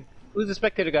thing? Who's the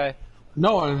spectator guy?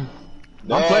 No one.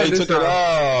 No, I'm playing he this took it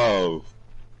off.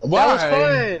 Why? That was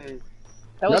fun.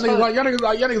 That was fun. Y'all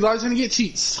niggas always trying to get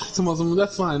cheats. Some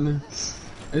that's fine.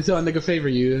 Until a nigga favor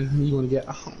you, you want to get.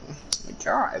 Oh my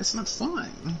god, it's not fun.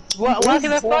 Why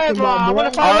can I fire, bro? I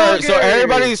want to Alright, so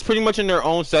everybody's pretty much in their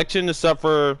own section except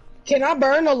for. Can I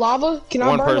burn the lava? Can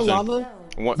I burn the lava?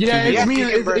 Yeah, it's me.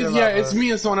 Yes, It's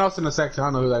me and someone else in the section. I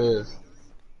don't know who that is.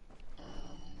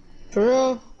 For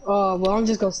real? Oh, well, I'm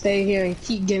just gonna stay here and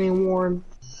keep getting warm.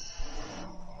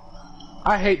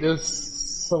 I hate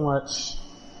this so much.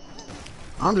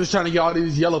 I'm just trying to get all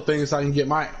these yellow things so I can get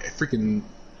my freaking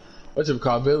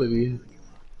ability.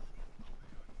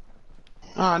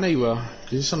 Ah, there you will.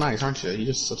 You're so nice, aren't you?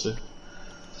 You're just such a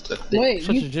Wait,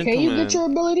 such a can you get your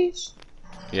abilities?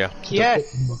 Yeah.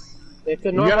 Yes. It's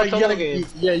a normal solo game.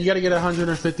 Yeah, you gotta get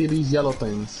 150 of these yellow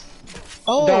things.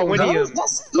 Oh, Darwinium.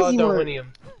 that's Called easy work. Darwinium.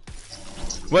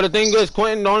 But the thing is,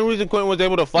 the only reason Quentin was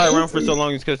able to fly around for so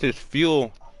long is because his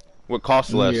fuel would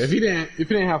cost less. Yeah, if he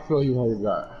didn't have fuel, you would have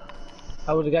got.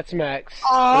 I would have got smacks.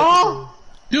 Oh,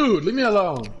 dude, leave me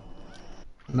alone.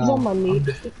 He's on my knee.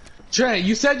 Trey,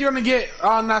 you said you're gonna get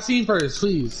Nassim first,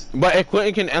 please. But if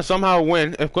Quentin can somehow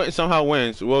win,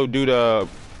 we'll do the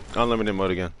unlimited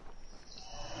mode again.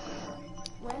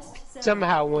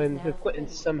 Somehow wins. If Quentin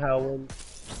somehow wins.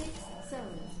 6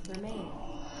 zones remain.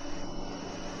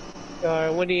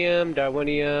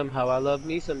 Darwinium, how I love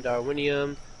me some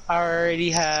Darwinium. I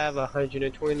already have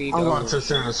 120. I'm going to the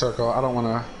center circle. I don't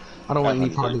want any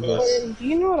part of this. Do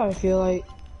you know what I feel like?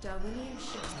 Darwinian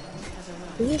ship has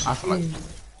arrived. I feel like.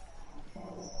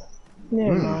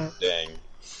 Never mind. Dang.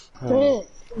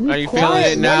 Are you feeling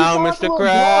it now, Mr.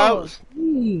 Krabs?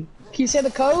 Can you say the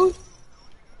code?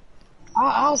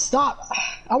 I'll stop.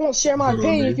 I won't share my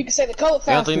opinion if you can say the code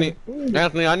faster.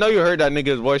 Anthony, I know you heard that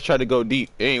nigga's voice try to go deep.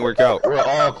 It ain't work out. We're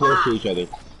all close to each other.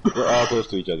 We're all close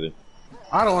to each other.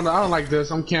 I don't like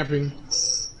this. I'm camping.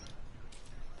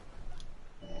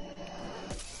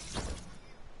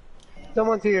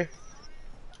 Someone's here.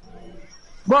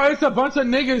 Bro, it's a bunch of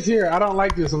niggas here. I don't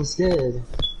like this. I'm scared.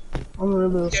 I'm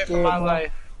really scared. For my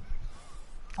life.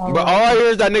 But all I hear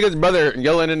is that nigga's brother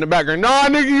yelling in the background. Nah,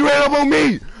 nigga, you ran up on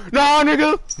me. Nah,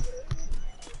 nigga.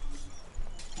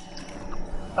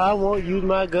 I won't use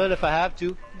my gun if I have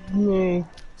to. Man,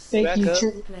 thank you,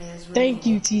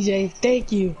 TJ.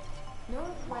 Thank you.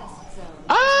 Northwest zone.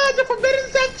 Ah, the forbidden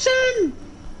section.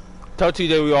 Tell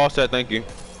TJ we all said thank you.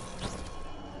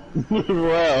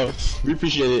 Wow, we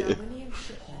appreciate it.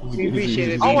 We appreciate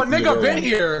it. Oh, a nigga been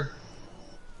here.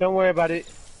 Don't worry about it.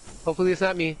 Hopefully it's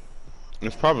not me.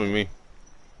 It's probably me.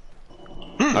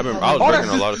 I was breaking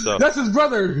a lot of stuff. That's his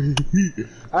brother.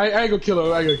 I ain't gonna kill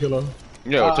him. I ain't gonna kill him.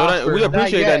 Yo, so that, we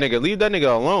appreciate that nigga. Leave that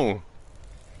nigga alone.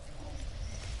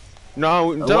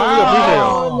 No, tell him we appreciate him.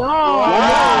 Oh,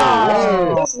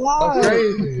 no. That's That's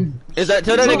crazy. Is that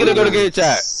tell that nigga to go to game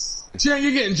chat? Chan,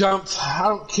 you're getting jumped. I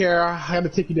don't care. I had to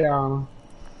take you down.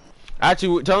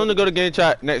 Actually, tell him to go to game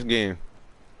chat next game.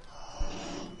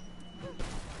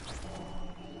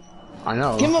 I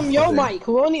know. Give him your mic.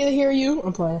 We don't need to hear you.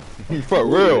 I'm playing. For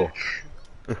real.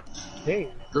 Hey.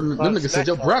 Them niggas said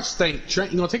your breath stink.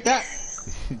 Trent, you gonna take that?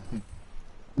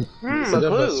 A So that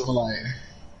breath blue. smell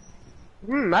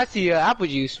like. I see apple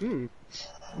juice.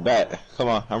 Bet. Come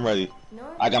on, I'm ready.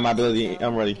 I got my ability.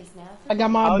 I'm ready. I got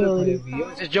my ability.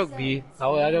 It's a joke, B. I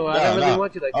don't Nah, really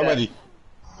want you like I'm that. ready.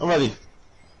 I'm ready.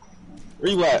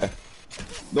 Where you at?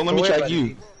 Don't let me worry track about you.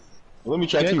 it. Don't let me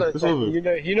track you. It's over.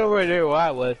 You know where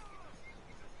I was.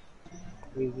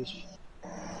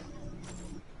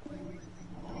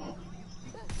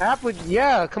 Apple,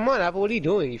 yeah, come on, Apple. What are you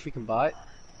doing? You freaking bot.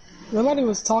 Nobody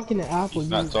was talking to Apple. He's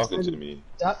not talking to me.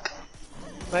 Duck.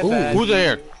 My Ooh, bad. who's in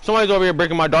here? Somebody's over here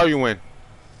breaking my Darwin win.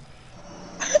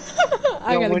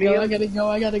 I gotta what are go. you- I gotta go.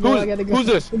 I gotta go. I gotta go. Who's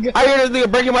this? I hear this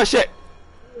nigga breaking my shit.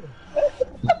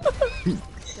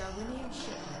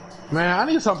 Man, I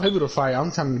need some people to fight.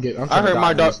 I'm trying to get. I'm I trying heard to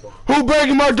my dog. Who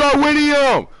breaking my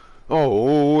Darwinium?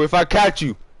 Oh, if I catch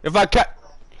you. If I catch.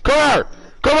 Come here!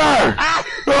 Come here!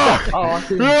 Oh, I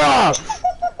see. Yeah!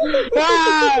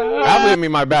 Apple hit me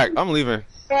in my back. I'm leaving.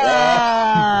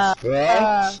 I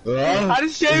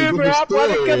just came here for Apple. I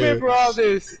didn't come here for all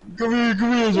this. Come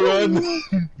here, Jordan.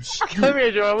 Come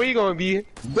here, Joe. Where you gonna be?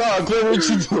 Dog, Clay, what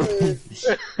you doing?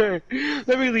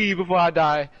 Let me leave before I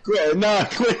die. Clay, nah,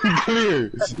 Clay, come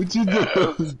here. What you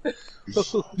doing?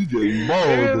 You getting Leave me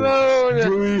mauled. alone.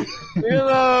 Leave me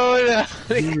alone. I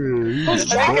didn't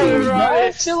come here for all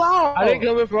this. Chill out. I didn't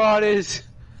come here for all this.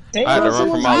 I had to run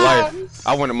for my life.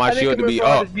 I wanted my I think shield to I'm be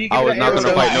gonna up. be I was giving not an gonna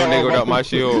arrow. fight no nigga without my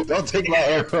shield. Don't take my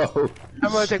arrow.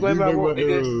 I'm gonna take whatever I want,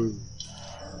 nigga.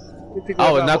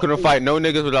 I was not gonna fight no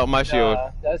niggas without my shield.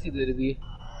 That's easy to be.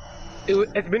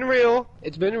 It's been real.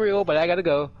 It's been real, but I gotta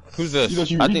go. Who's this? You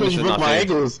thought you, I think you, this is broke not my safe.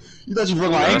 ankles. You thought you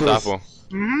broke my That's ankles.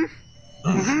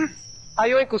 Apple. How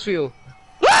your ankles feel?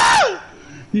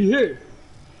 He hit.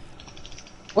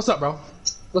 What's up, bro?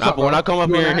 What's up, Apple, bro? when I come up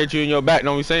You here and alright? hit you in your back,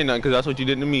 don't be saying nothing, because that's what you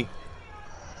did to me.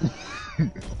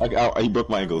 He broke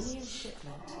my ankles.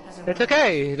 It's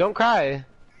okay. Don't cry.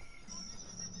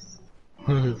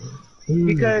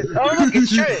 Because look,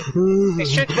 it's Trent.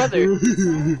 It's Trent's brother.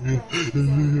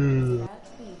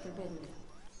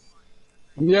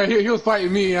 Yeah, he was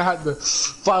fighting me. I had to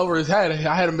fly over his head. I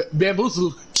had him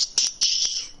bamboozled.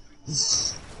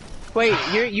 Wait,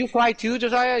 you fly too,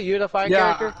 Josiah? You're the flying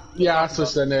Yeah, character? yeah, I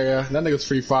switched that there. Yeah, that nigga's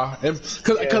free fire.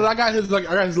 Cause I got his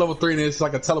level 3 and it's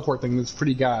like a teleport thing. It's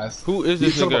pretty guys. Who is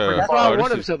this You took a nigga? freaking That's why I this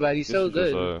want him is- so bad. He's so this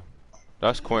is, good.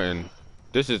 That's Quentin.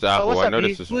 This is Apple. what's I up, know B?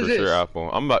 this is Who's for this? sure Apple.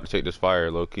 I'm about to take this fire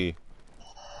low key.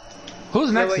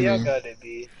 Who's next to y'all me? got it,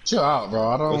 B. Chill out, bro.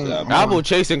 I don't. What's up? Apple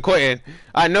chasing Quentin.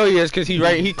 I know he is because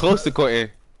he close to Quentin.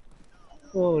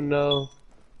 Oh no.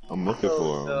 I'm looking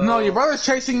for him. No, your brother's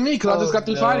chasing me because I just got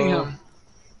through no. fighting him.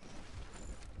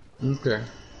 Okay.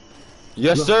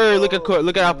 Yes, sir. Look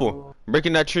at Apple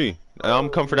breaking that tree. I'm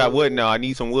coming for that wood now. I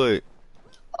need some wood.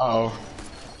 Oh.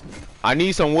 I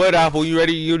need some wood, Apple. You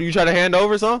ready? You try to hand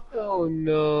over some? Oh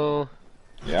no.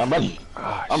 Yeah, I'm ready.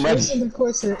 Ah, I'm ready. Listen to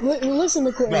Quentin. Listen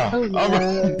to Quentin. Nah, Oh, I'm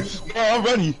ready. Yeah, I'm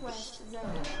ready.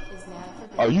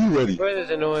 Are you ready? Brother's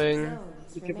annoying.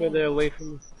 Get your brother away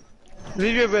from me.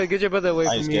 Leave your brother. Get your brother away I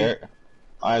from ain't me. scared.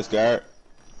 I ain't scared.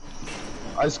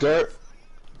 I ain't scared.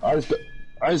 I ain't scared.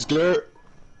 I ain't scared.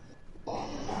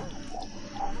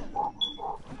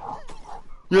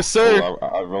 Yes, sir. Oh,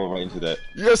 I rolled right into that.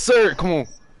 Yes, sir. Come on.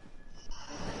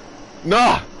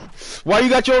 Nah. Why you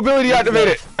got your ability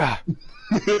activated? Ah.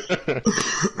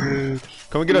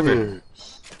 Come and get up here.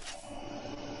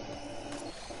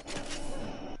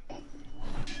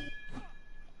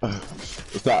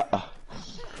 What's that?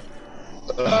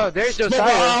 Oh, there's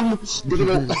Josiah. Where you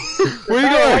Why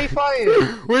are going? you fighting?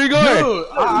 Where you going? Dude,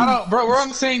 I don't, bro. We're on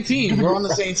the same team. We're on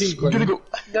the same team. Quentin. Dude,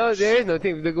 No, there is no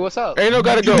team. Look, what's up? Ain't no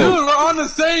gotta go. we're on the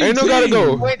same Ain't no team. gotta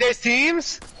go. Wait, there's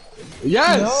teams?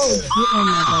 Yes. oh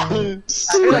my God.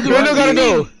 Ain't no gotta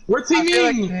go. We're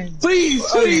teaming. Please,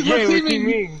 please, we're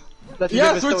teaming. That's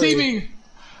Yes, a we're different story. teaming.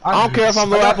 I don't care if I'm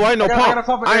low apple. I ain't no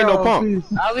pump. I ain't no pump.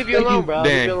 I'll leave you alone, bro. I'll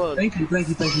leave you alone. Thank you.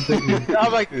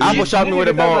 I'm like, Apple shot me with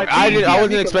a bone. I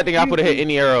wasn't expecting Apple to hit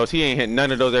any arrows. He ain't hit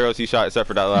none of those arrows he shot except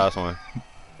for that last one.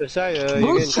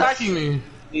 Who's tracking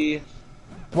me?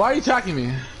 Why are you tracking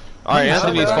me? Alright,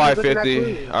 Anthony's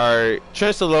 550. Alright,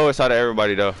 Trent's the lowest out of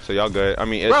everybody though, so y'all good. I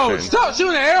mean, it's Bro, Trent. stop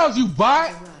shooting the arrows, you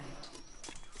bot!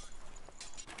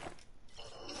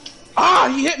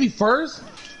 Ah, he hit me first.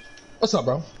 What's up,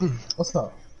 bro? What's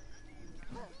up?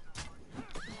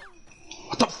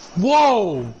 What the?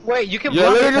 Whoa! Wait, you can. Yeah,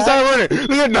 look at this side running.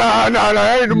 Look at nah.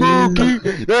 That ain't the move, Key.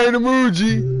 That ain't the move,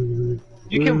 G.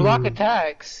 You can block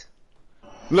attacks.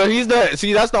 Look, he's the.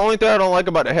 See, that's the only thing I don't like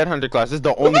about the headhunter class. It's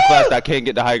the only class that can't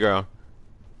get the high ground.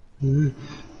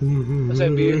 What's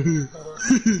that, dude?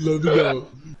 Let me go.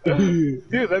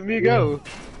 Dude, let me go.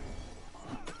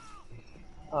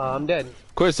 I'm dead.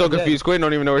 Quid's so confused. Quid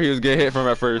don't even know where he was getting hit from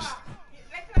at first.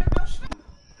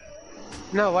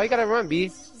 No, why you gotta run, B?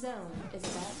 Zone is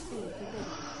about to be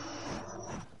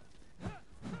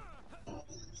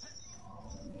forbidden.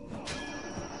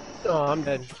 Oh, I'm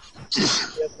dead.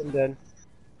 Yes, I'm dead.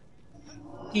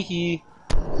 Hee hee.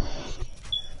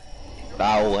 If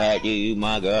I had you,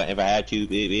 my God, if I had you,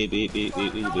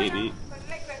 baby.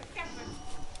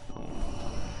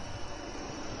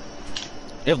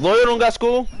 If Lawyer don't got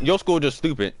school, your school just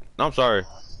stupid. I'm sorry.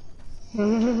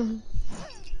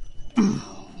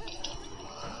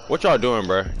 What y'all doing,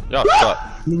 bro? Y'all suck.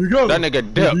 Let me go. That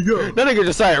nigga dipped. That nigga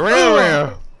just started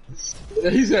ran.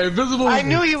 He said invisible. I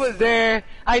knew he was there.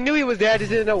 I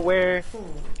just didn't know where. 4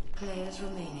 players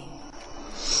remaining.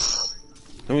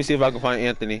 Let me see if I can find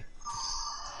Anthony.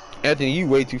 Anthony, you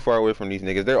way too far away from these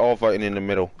niggas. They're all fighting in the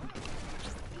middle.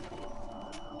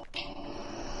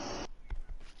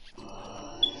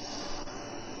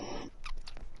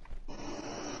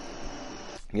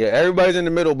 Yeah, everybody's in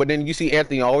the middle, but then you see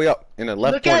Anthony all the way up in the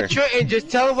left corner. Look at Trent and just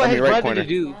tell him what his right brother corner. to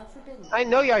do. I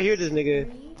know y'all hear this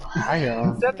nigga. I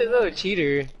am. Stop that little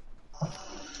cheater.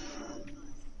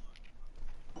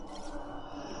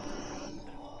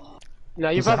 Now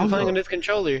you're probably playing on this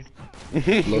controller.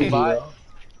 Bye.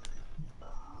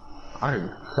 I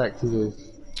cracked to this.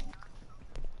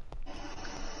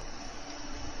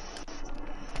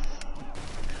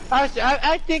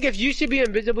 I think if you should be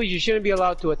invisible, you shouldn't be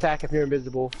allowed to attack if you're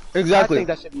invisible. Exactly. I think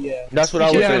that should be That's what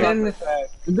I was saying.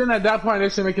 And then at that point, they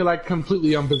should make it like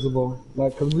completely invisible.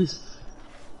 Like, cause we.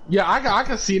 Yeah, I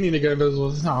can see any nigga invisible.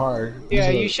 It's not hard. Yeah,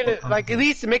 you shouldn't like at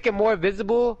least make it more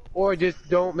visible, or just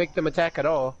don't make them attack at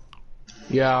all.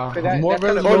 Yeah, more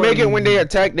visible. Or make it when they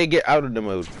attack, they get out of the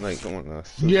mode. Like, come on now.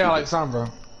 Yeah, like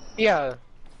Sombra. Yeah.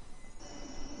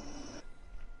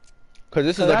 Cause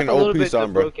this is like an OP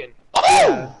Sombra. Oh!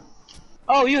 Yeah.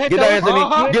 Oh, you hit Get that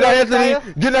Anthony! Get that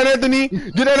Anthony! Get that Anthony!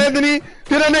 Get that Anthony!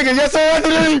 Get that nigga! Yes, sir,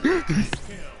 Anthony!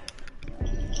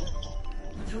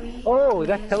 Oh,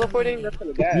 that's teleporting? That's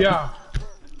kind of bad. Yeah.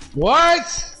 What?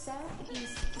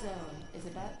 Southeast zone is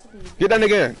about to be. Get that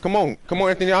nigga in. Come on,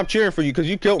 Anthony. I'm cheering for you because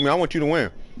you killed me. I want you to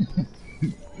win.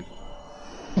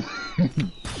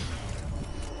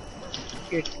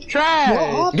 You're trash.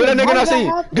 Get that nigga not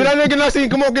seen. Get that nigga not seen.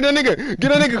 Come on, get that nigga.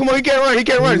 Get that nigga. Come on, he can't run. He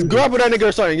can't run. Grapple that nigga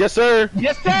or something. Yes, sir.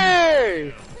 Yes,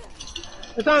 sir.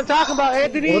 That's what I'm talking about,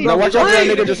 Anthony. Now watch out for that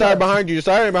nigga just side behind you. Just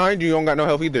side behind you. You don't got no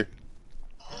health either.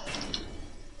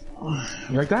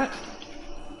 You like that?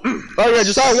 Oh yeah,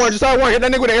 just side one. Just side one. Hit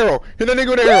that nigga with an arrow. Hit that nigga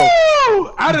with an arrow.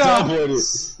 Woo! I don't know.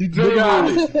 You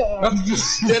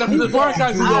the foreign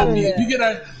guys is OP. If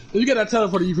you get that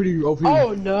teleporter, you pretty OP.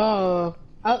 Oh no.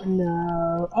 Oh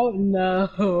no. Oh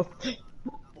no.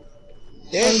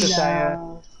 There's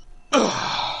the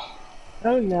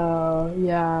Oh no.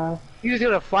 Yeah. He's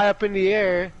gonna fly up in the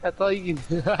air. That's all you can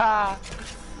do.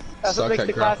 That's what makes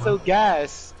the class so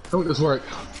gas. Don't this work.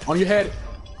 On your head.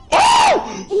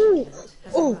 Ooh.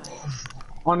 Ooh.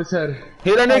 On his head.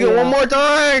 Hit that nigga one more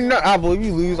time. No, I believe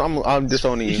you lose. I'm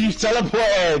disowning you. He's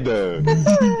teleported.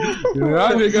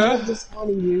 Yeah, nigga. I'm just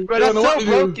calling you. Bro, that's so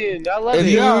broken. I love If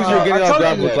it. you lose, you're getting off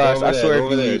grapple class. I swear if you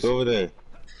over there, lose. over there.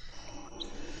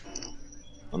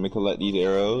 Let me collect these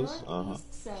arrows.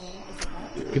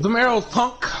 Get them arrows,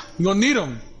 punk. You gonna need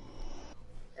them.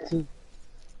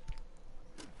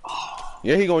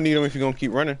 Yeah, he gonna need him if you gonna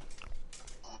keep running.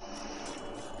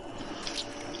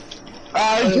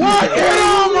 What? Get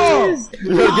him!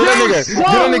 Get that nigga. Get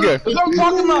that nigga. That's what I'm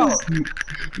talking about.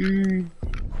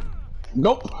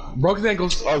 Nope. Broke his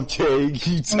ankles. Okay,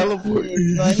 he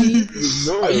teleported.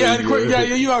 Yeah,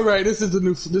 you are right. This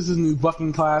is new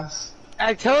bucking class.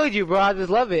 I told you, bro. I just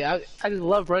love it. I just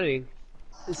love running.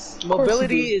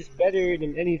 Mobility is better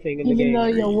than anything in the game. Even though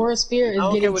your worst fear is I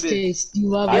don't getting care what it is. chased, you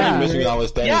love I it. just miss you when I was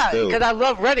standing Yeah, still. because I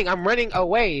love running. I'm running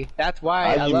away. That's why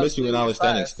I I just love miss you when I was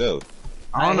standing still.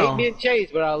 I I don't hate know. being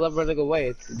chased, but I love running away.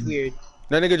 It's weird.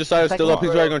 That nigga Josiah's It's like still up. He's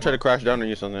a- probably gonna try to crash down on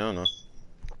you or something. I don't know.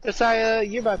 Josiah,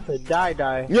 you're about to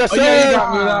die. Yes, Oh sir! yeah, you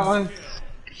got me with that one.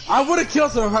 I would have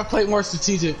killed him if I played more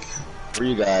strategic. For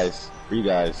you guys. For you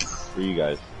guys. For you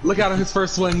guys. Look out on his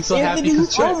first swing, he's so Yeah, happy nigga,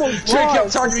 because you almost Trey kept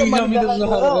lost. targeting him. Somebody He doesn't know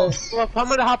how to died. do. Well, I'm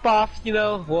gonna hop off,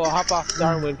 we'll hop off the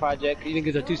Darwin project. You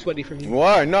niggas are too sweaty for me.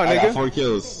 Why? No, I got nigga. 4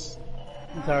 kills.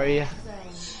 I'm sorry.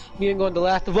 Me ain't going to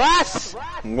Last of Us!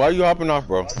 Why you hopping off,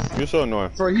 bro? You're so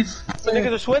annoying. Bro, he's The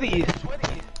niggas are sweaty.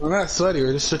 we're not sweaty,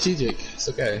 we're just strategic. It's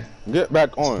okay. Get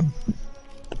back on.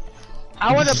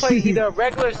 I wanna play either a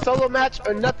regular solo match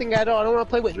or nothing at all. I don't wanna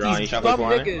play with Ron, you these shot bum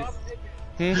before, eh? niggas.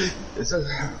 It's a,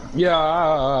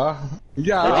 yeah.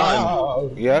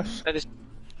 Yes? I just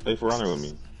Play for runner with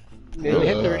me. they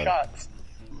hit their shots.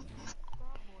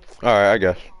 Alright, I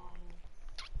guess.